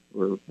severe,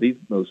 or the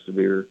most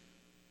severe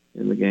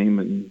in the game,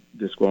 and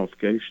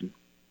disqualification.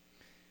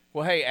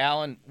 Well, hey,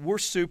 Alan, we're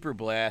super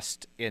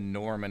blessed in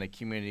Norman, a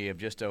community of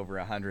just over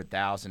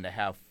 100,000, to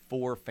have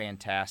 4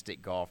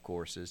 fantastic golf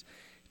courses.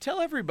 Tell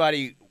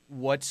everybody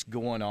what's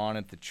going on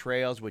at the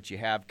trails, what you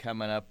have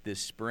coming up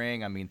this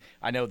spring. I mean,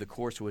 I know the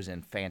course was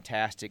in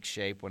fantastic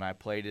shape when I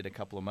played it a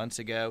couple of months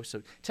ago.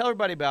 So tell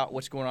everybody about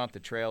what's going on at the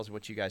trails,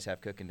 what you guys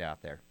have cooking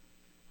out there.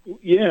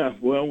 Yeah,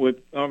 well, with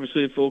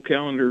obviously a full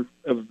calendar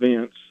of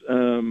events,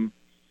 kind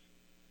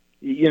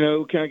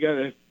of got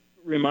to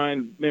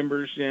remind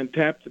members and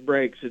tap the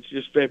brakes. It's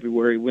just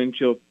February. Wind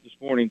chill this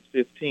morning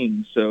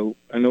 15, so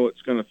I know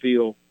it's going to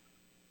feel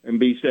and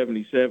be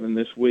 77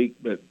 this week,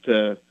 but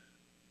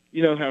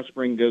you know how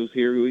spring goes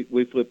here.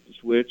 We flip the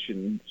switch,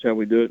 and it's how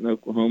we do it in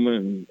Oklahoma,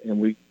 and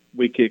we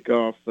we kick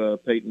off.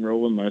 Peyton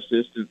Rowland, my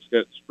assistant's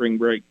got spring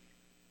break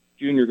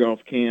junior golf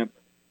camp.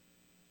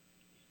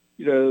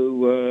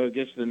 I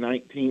guess the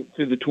 19th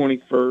through the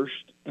 21st,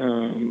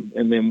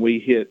 and then we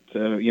hit.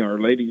 Our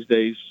ladies'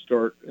 days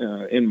start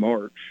in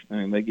March,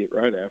 and they get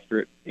right after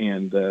it,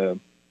 and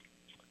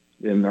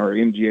then our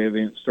MGA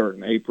events start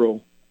in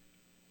April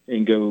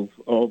and go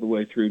all the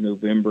way through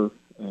November.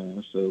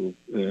 So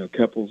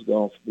couples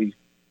golf will be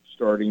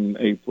starting in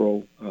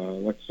April.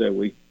 Like I said,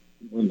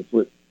 when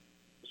the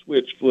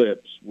switch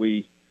flips,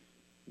 we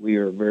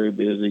are very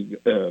busy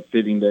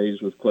fitting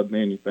days with club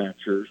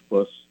manufacturers,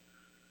 plus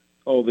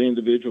all the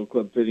individual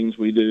club fittings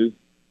we do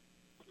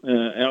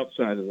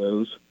outside of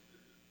those.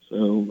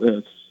 So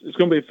it's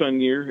going to be a fun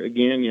year.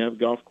 Again, you have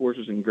golf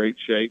courses in great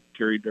shape.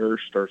 Terry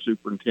Durst, our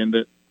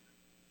superintendent,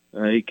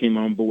 he came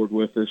on board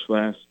with us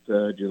last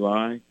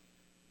July.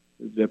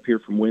 He was up here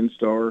from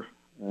WinStar.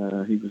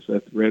 He was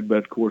at the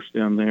Redbud course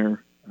down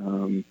there,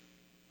 and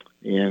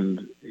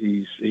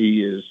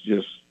he is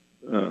just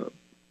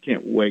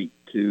can't wait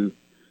to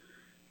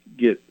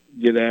get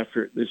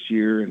after it this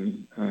year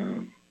and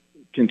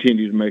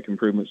continue to make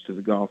improvements to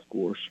the golf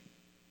course.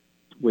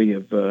 We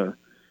have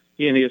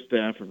he and his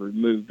staff have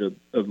removed a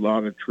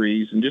lot of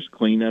trees and just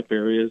clean up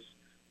areas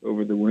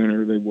over the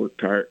winter. They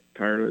worked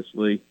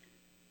tirelessly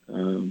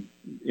in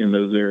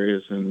those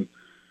areas, and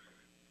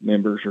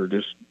members are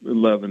just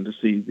loving to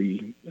see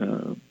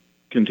the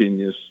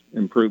continuous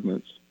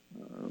improvements,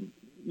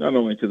 not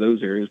only to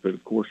those areas, but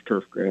of course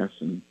turf grass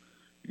and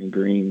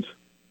greens.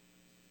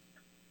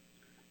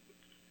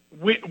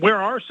 Where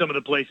are some of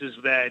the places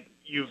that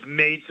you've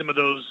made some of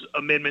those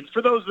amendments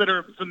for those that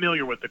are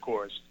familiar with the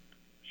course?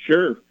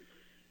 Sure.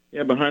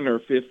 Yeah, behind our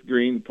fifth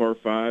green, par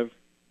 5,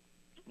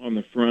 on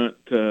the front,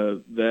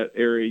 that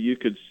area you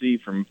could see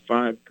from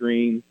 5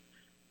 green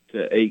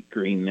to 8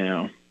 green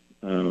now,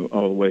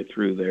 all the way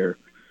through there.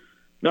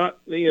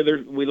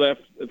 We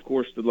left, of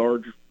course, the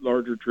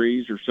larger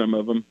trees, or some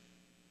of them,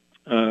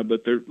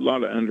 but there's a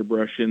lot of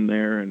underbrush in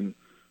there, and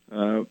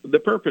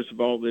the purpose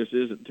of all this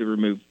isn't to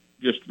remove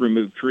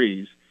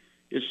trees.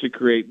 It's to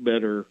create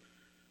better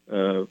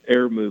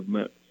air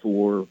movement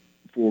for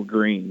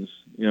greens.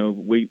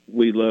 We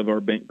love our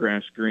bent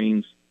grass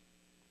greens,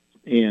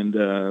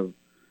 and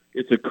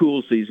it's a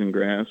cool season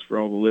grass for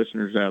all the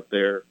listeners out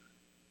there.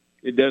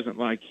 It doesn't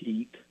like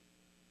heat,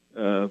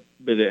 but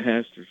it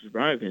has to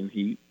survive in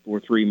heat for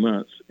 3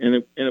 months,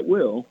 and it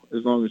will,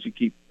 as long as you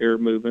keep air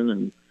moving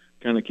and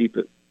kind of keep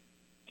it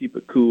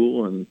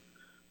cool, and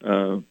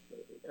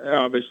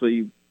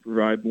obviously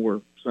provide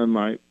more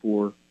sunlight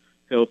for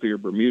healthier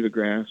Bermuda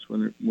grass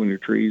when your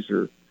trees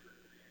are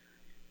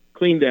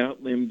cleaned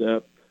out, limbed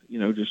up.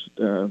 Just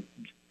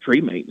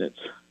tree maintenance.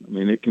 I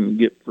mean, it can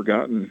get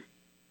forgotten.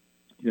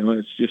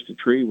 It's just a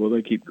tree. Well,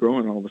 they keep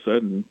growing. All of a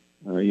sudden,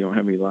 you don't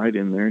have any light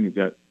in there, and you've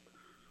got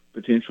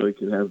potentially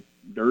could have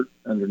dirt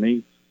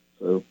underneath.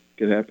 So it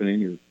could happen in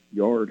your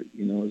yard,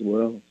 as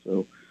well.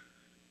 So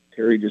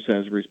Terry just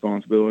has a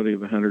responsibility of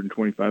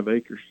 125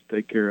 acres to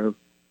take care of.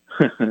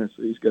 So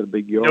he's got a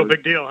big yard. No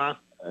big deal, huh?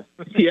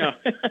 Yeah.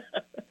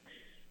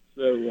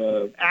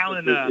 So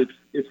Alan,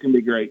 it's going to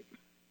be great.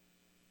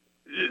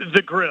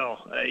 The grill.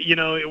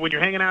 When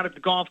you're hanging out at the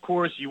golf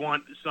course, you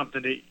want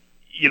something to,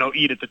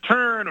 eat at the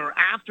turn or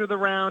after the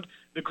round.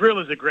 The grill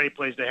is a great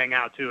place to hang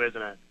out too,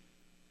 isn't it?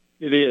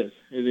 It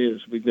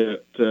is. We've got,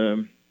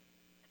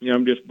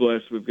 I'm just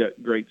blessed. We've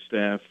got great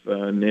staff.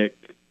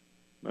 Nick,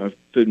 my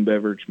food and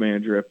beverage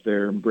manager up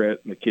there, and Brett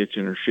in the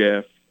kitchen, or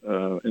chef,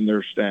 and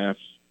their staffs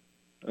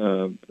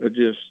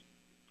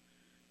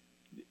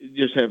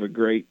just have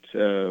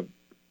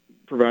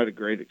provide a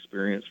great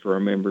experience for our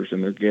members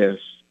and their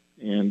guests.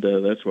 And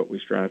that's what we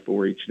strive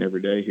for each and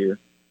every day here.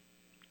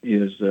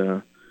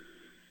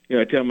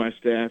 I tell my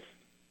staff,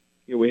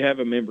 we have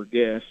a member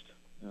guest,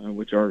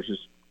 which ours is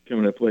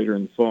coming up later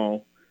in the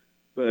fall,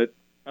 but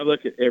I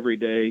look at every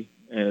day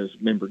as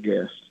member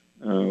guest.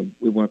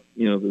 We want,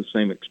 the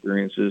same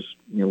experiences.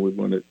 We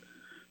want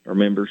our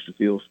members to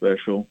feel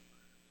special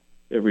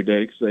every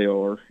day, because they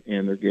are,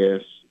 and their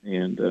guests,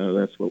 and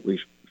that's what we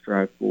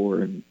strive for.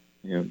 And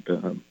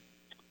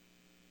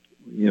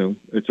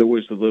it's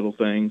always the little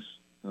things,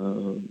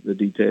 the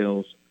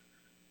details,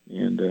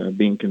 and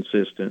being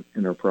consistent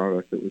in our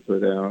product that we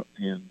put out.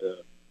 And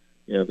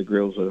the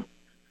grill's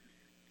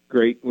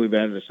great. We've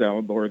added a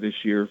salad bar this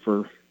year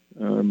for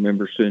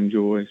members to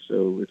enjoy,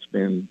 so it's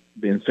been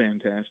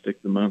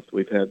fantastic the month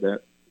we've had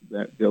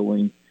that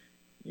going.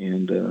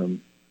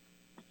 And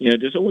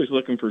just always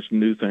looking for some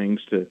new things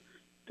to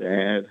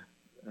add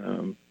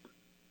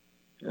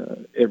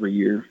every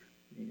year,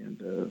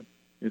 and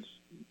it's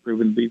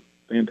proven to be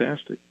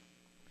fantastic.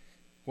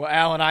 Well,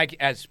 Alan,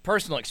 as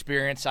personal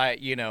experience,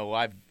 I've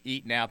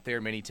eaten out there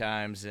many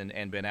times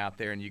and been out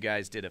there, and you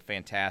guys did a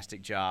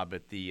fantastic job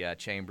at the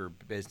Chamber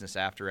Business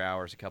After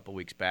Hours a couple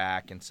weeks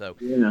back, and so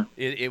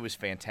it was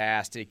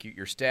fantastic.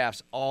 Your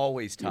staff's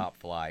always top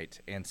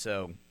flight, and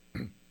so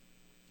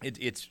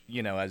it's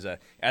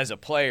as a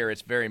player,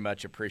 it's very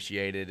much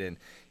appreciated,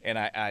 and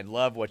I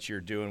love what you're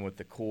doing with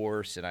the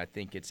course, and I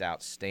think it's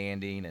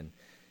outstanding, and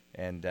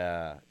And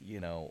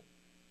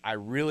I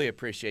really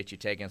appreciate you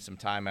taking some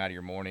time out of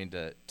your morning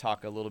to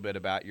talk a little bit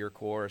about your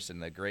course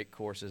and the great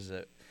courses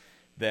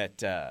that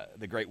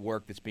the great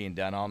work that's being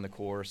done on the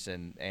course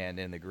and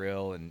in the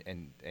grill.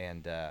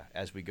 And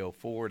as we go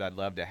forward, I'd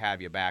love to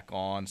have you back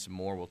on some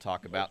more. We'll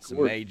talk about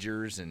some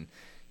majors and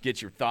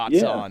get your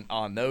thoughts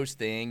on those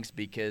things,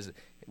 because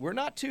we're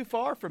not too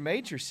far from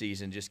major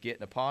season just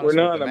getting upon us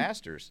with the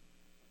Masters.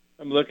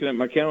 I'm looking at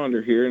my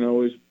calendar here, and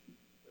always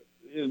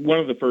one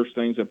of the first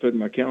things I put in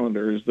my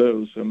calendar is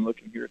those. I'm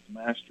looking here at the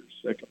Masters,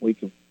 second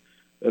week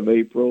of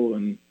April,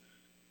 and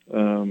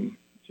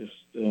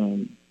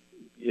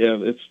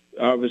it's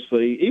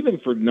obviously, even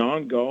for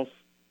non-golf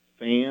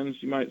fans,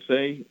 you might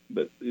say,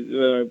 but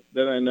that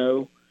I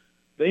know,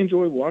 they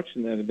enjoy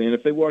watching that event.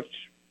 If they watch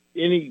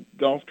any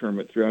golf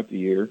tournament throughout the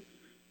year,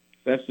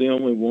 that's the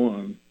only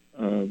one.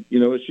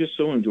 It's just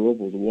so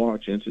enjoyable to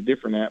watch, and it's a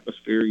different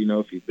atmosphere.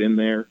 If you've been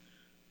there,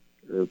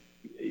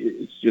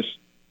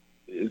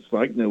 it's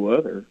like no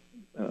other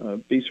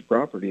piece of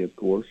property, of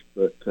course.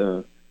 But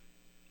coming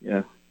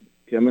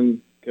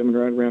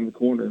right around the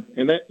corner,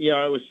 and that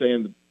I was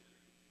saying,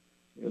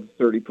 the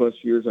 30+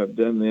 years I've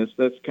done this,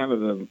 that's kind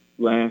of the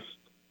last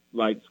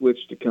light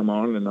switch to come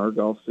on in our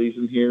golf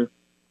season here.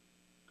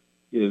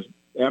 Is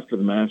after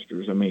the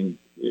Masters. I mean,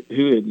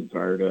 who isn't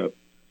fired up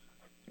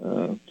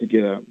to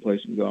get out and play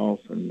some golf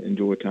and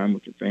enjoy time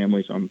with your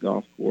families on the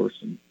golf course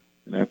and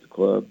at the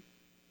club?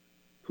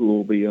 Pool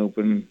will be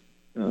open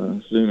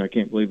soon. I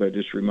can't believe I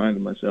just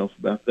reminded myself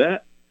about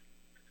that.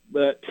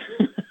 But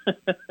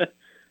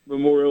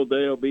Memorial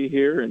Day will be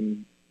here,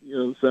 and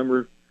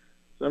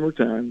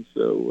summertime.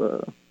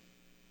 So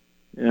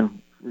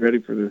ready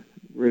for the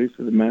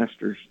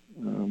Masters.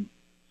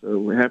 So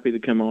we're happy to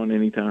come on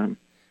anytime.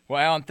 Well,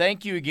 Alan,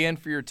 thank you again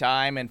for your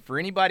time. And for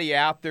anybody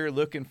out there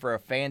looking for a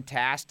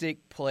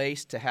fantastic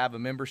place to have a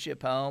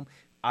membership home,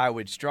 I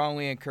would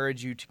strongly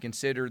encourage you to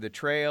consider the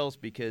Trails,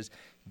 because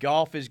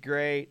golf is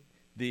great,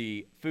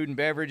 the food and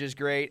beverage is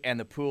great, and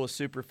the pool is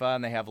super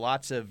fun. They have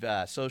lots of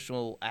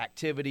social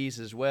activities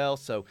as well.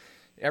 So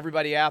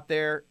everybody out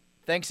there,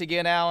 thanks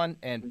again, Alan.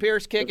 And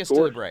Pierce, kick us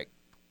to the break.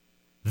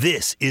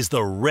 This is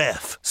the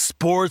Ref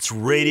Sports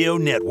Radio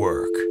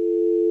Network.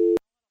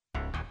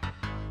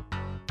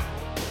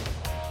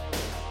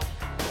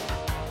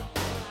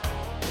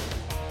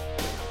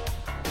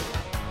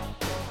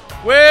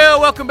 Well,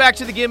 welcome back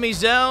to the Gimme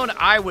Zone.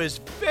 I was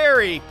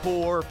very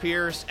poor,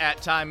 Pierce,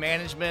 at time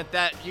management.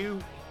 That you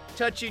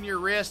touching your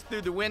wrist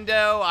through the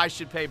window, I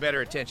should pay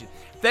better attention.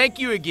 Thank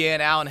you again,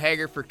 Alan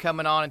Hager, for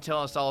coming on and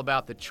telling us all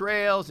about the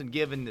Trails and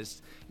giving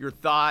us your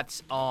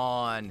thoughts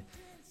on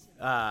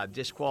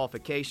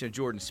disqualification of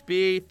Jordan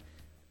Spieth.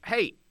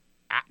 Hey,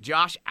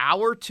 Josh,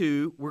 hour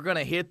 2, we're going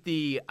to hit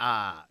the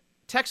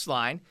text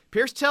line.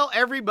 Pierce, tell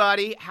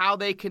everybody how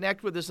they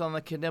connect with us on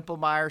the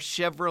Knippelmeyer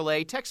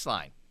Chevrolet text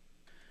line.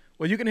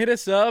 Well, you can hit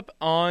us up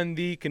on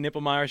the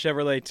Knippelmeyer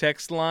Chevrolet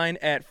text line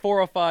at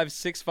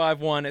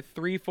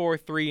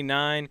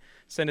 405-651-3439.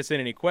 Send us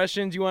in any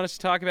questions you want us to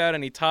talk about,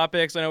 any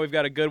topics. I know we've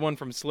got a good one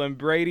from Slim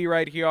Brady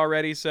right here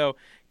already, so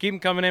keep them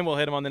coming in. We'll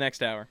hit them on the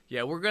next hour.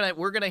 Yeah, we'll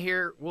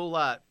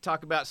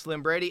talk about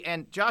Slim Brady.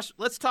 And Josh,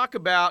 let's talk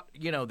about,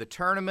 the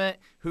tournament,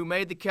 who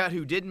made the cut,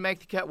 who didn't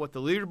make the cut, what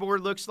the leaderboard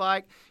looks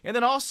like. And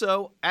then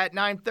also at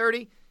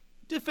 9:30,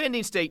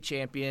 defending state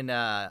champion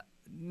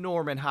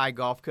Norman High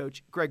golf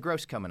coach Greg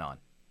Gross coming on.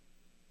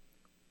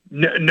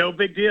 No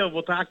big deal.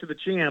 We'll talk to the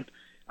champ.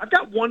 I've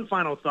got one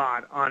final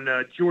thought on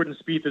Jordan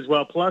Spieth as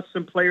well, plus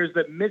some players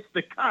that missed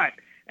the cut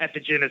at the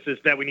Genesis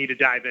that we need to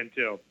dive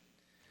into.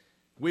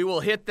 We will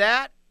hit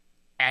that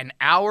in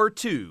hour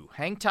 2.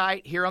 Hang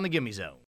tight here on the Gimme Zone.